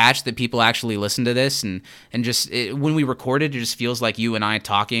detached that people actually listen to this, and just when we record it just feels like you and I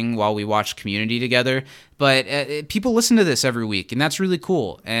talking while we watch Community together. But people listen to this every week, and that's really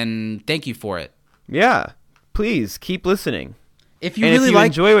cool, and thank you for it. Yeah, please keep listening. If you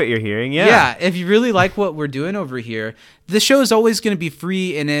enjoy what you're hearing, if you really like what we're doing over here, the show is always going to be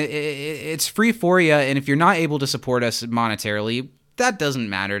free, and it's free for you. And if you're not able to support us monetarily, that doesn't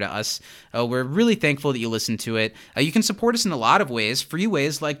matter to us. We're really thankful that you listen to it. You can support us in a lot of ways, free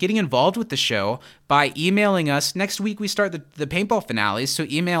ways, like getting involved with the show by emailing us. Next week, we start the paintball finales, so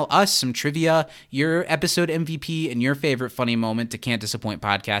email us some trivia, your episode MVP, and your favorite funny moment to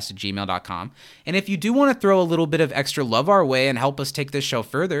can'tdisappointpodcast@gmail.com. And if you do want to throw a little bit of extra love our way and help us take this show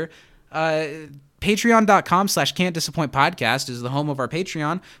further, Patreon.com/can'tdisappointpodcast is the home of our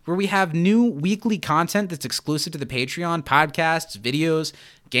Patreon, where we have new weekly content that's exclusive to the Patreon, podcasts, videos,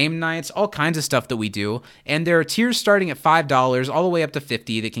 game nights, all kinds of stuff that we do. And there are tiers starting at $5 all the way up to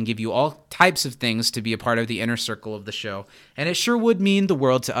 $50 that can give you all types of things to be a part of the inner circle of the show. And it sure would mean the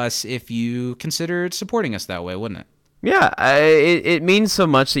world to us if you considered supporting us that way, wouldn't it? Yeah, it means so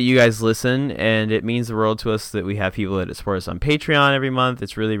much that you guys listen, and it means the world to us that we have people that support us on Patreon every month.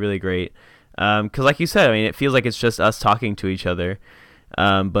 It's really, really great. Because like you said, I mean, it feels like it's just us talking to each other.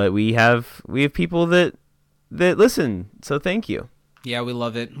 But we have people that listen, so thank you. Yeah, we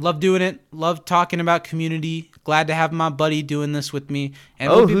love it. Love doing it. Love talking about Community. Glad to have my buddy doing this with me.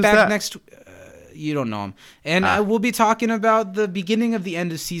 And we'll be back next. You don't know him. And we'll be talking about the beginning of the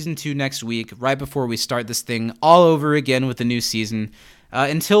end of season 2 next week, right before we start this thing all over again with a new season.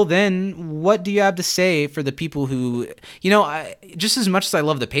 Until then, what do you have to say for the people who, just as much as I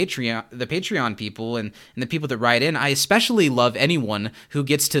love the Patreon people and the people that write in, I especially love anyone who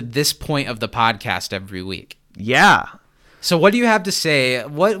gets to this point of the podcast every week. Yeah. So what do you have to say?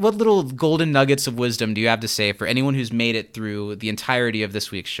 What little golden nuggets of wisdom do you have to say for anyone who's made it through the entirety of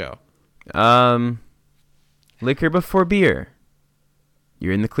this week's show? Liquor before beer.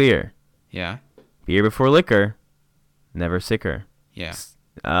 You're in the clear. Yeah. Beer before liquor. Never sicker. Yeah.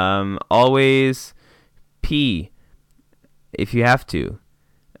 Always pee if you have to.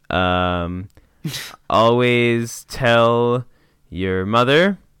 Always tell your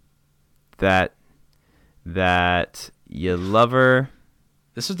mother that you love her.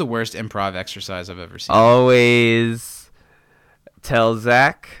 This is the worst improv exercise I've ever seen. Always tell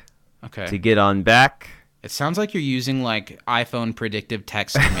Zach to get on back. It sounds like you're using like iPhone predictive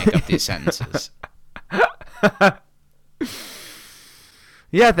text to make up these sentences.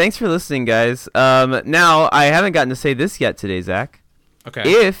 Yeah, thanks for listening, guys. Now, I haven't gotten to say this yet today, Zach. Okay.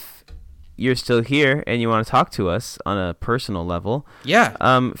 If you're still here and you want to talk to us on a personal level,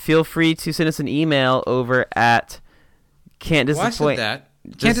 feel free to send us an email over at Can't Disappoint. Well, I said that.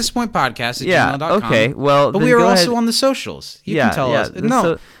 Can't Disappoint Podcast at gmail.com. Okay. Well, but we are also on the socials. You can tell us.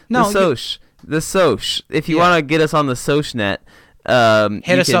 The Soch. If you want to get us on the Sochnet,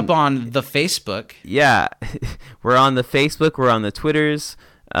 hit us up on the Facebook. Yeah, we're on the Facebook. We're on the Twitters.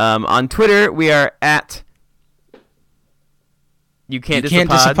 On Twitter, we are at You Can't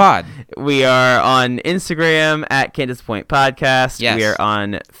Disappoint. We are on Instagram at Can't Disappoint Podcast. Yes. We are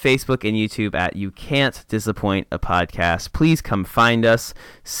on Facebook and YouTube at You Can't Disappoint a Podcast. Please come find us,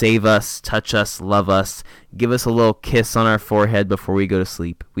 save us, touch us, love us, give us a little kiss on our forehead before we go to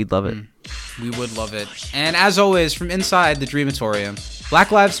sleep. We'd love it. We would love it. And as always, from inside the Dreamatorium,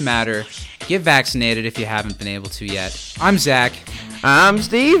 Black Lives Matter. Get vaccinated if you haven't been able to yet. I'm Zach. I'm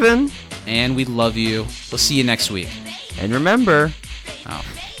Steven. And we love you. We'll see you next week. And remember,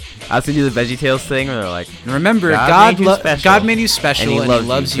 I was going to do the VeggieTales thing where they're like, remember, God made you special and he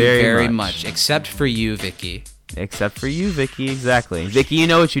loves you very much. Except for you, Vicky. Except for you, Vicky, exactly. Vicky, you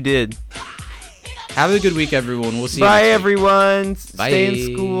know what you did. Have a good week, everyone. We'll see you next week. Bye, everyone. Bye. Stay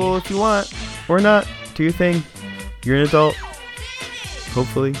in school if you want. Or not. Do your thing. You're an adult.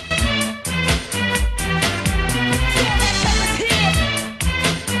 Hopefully.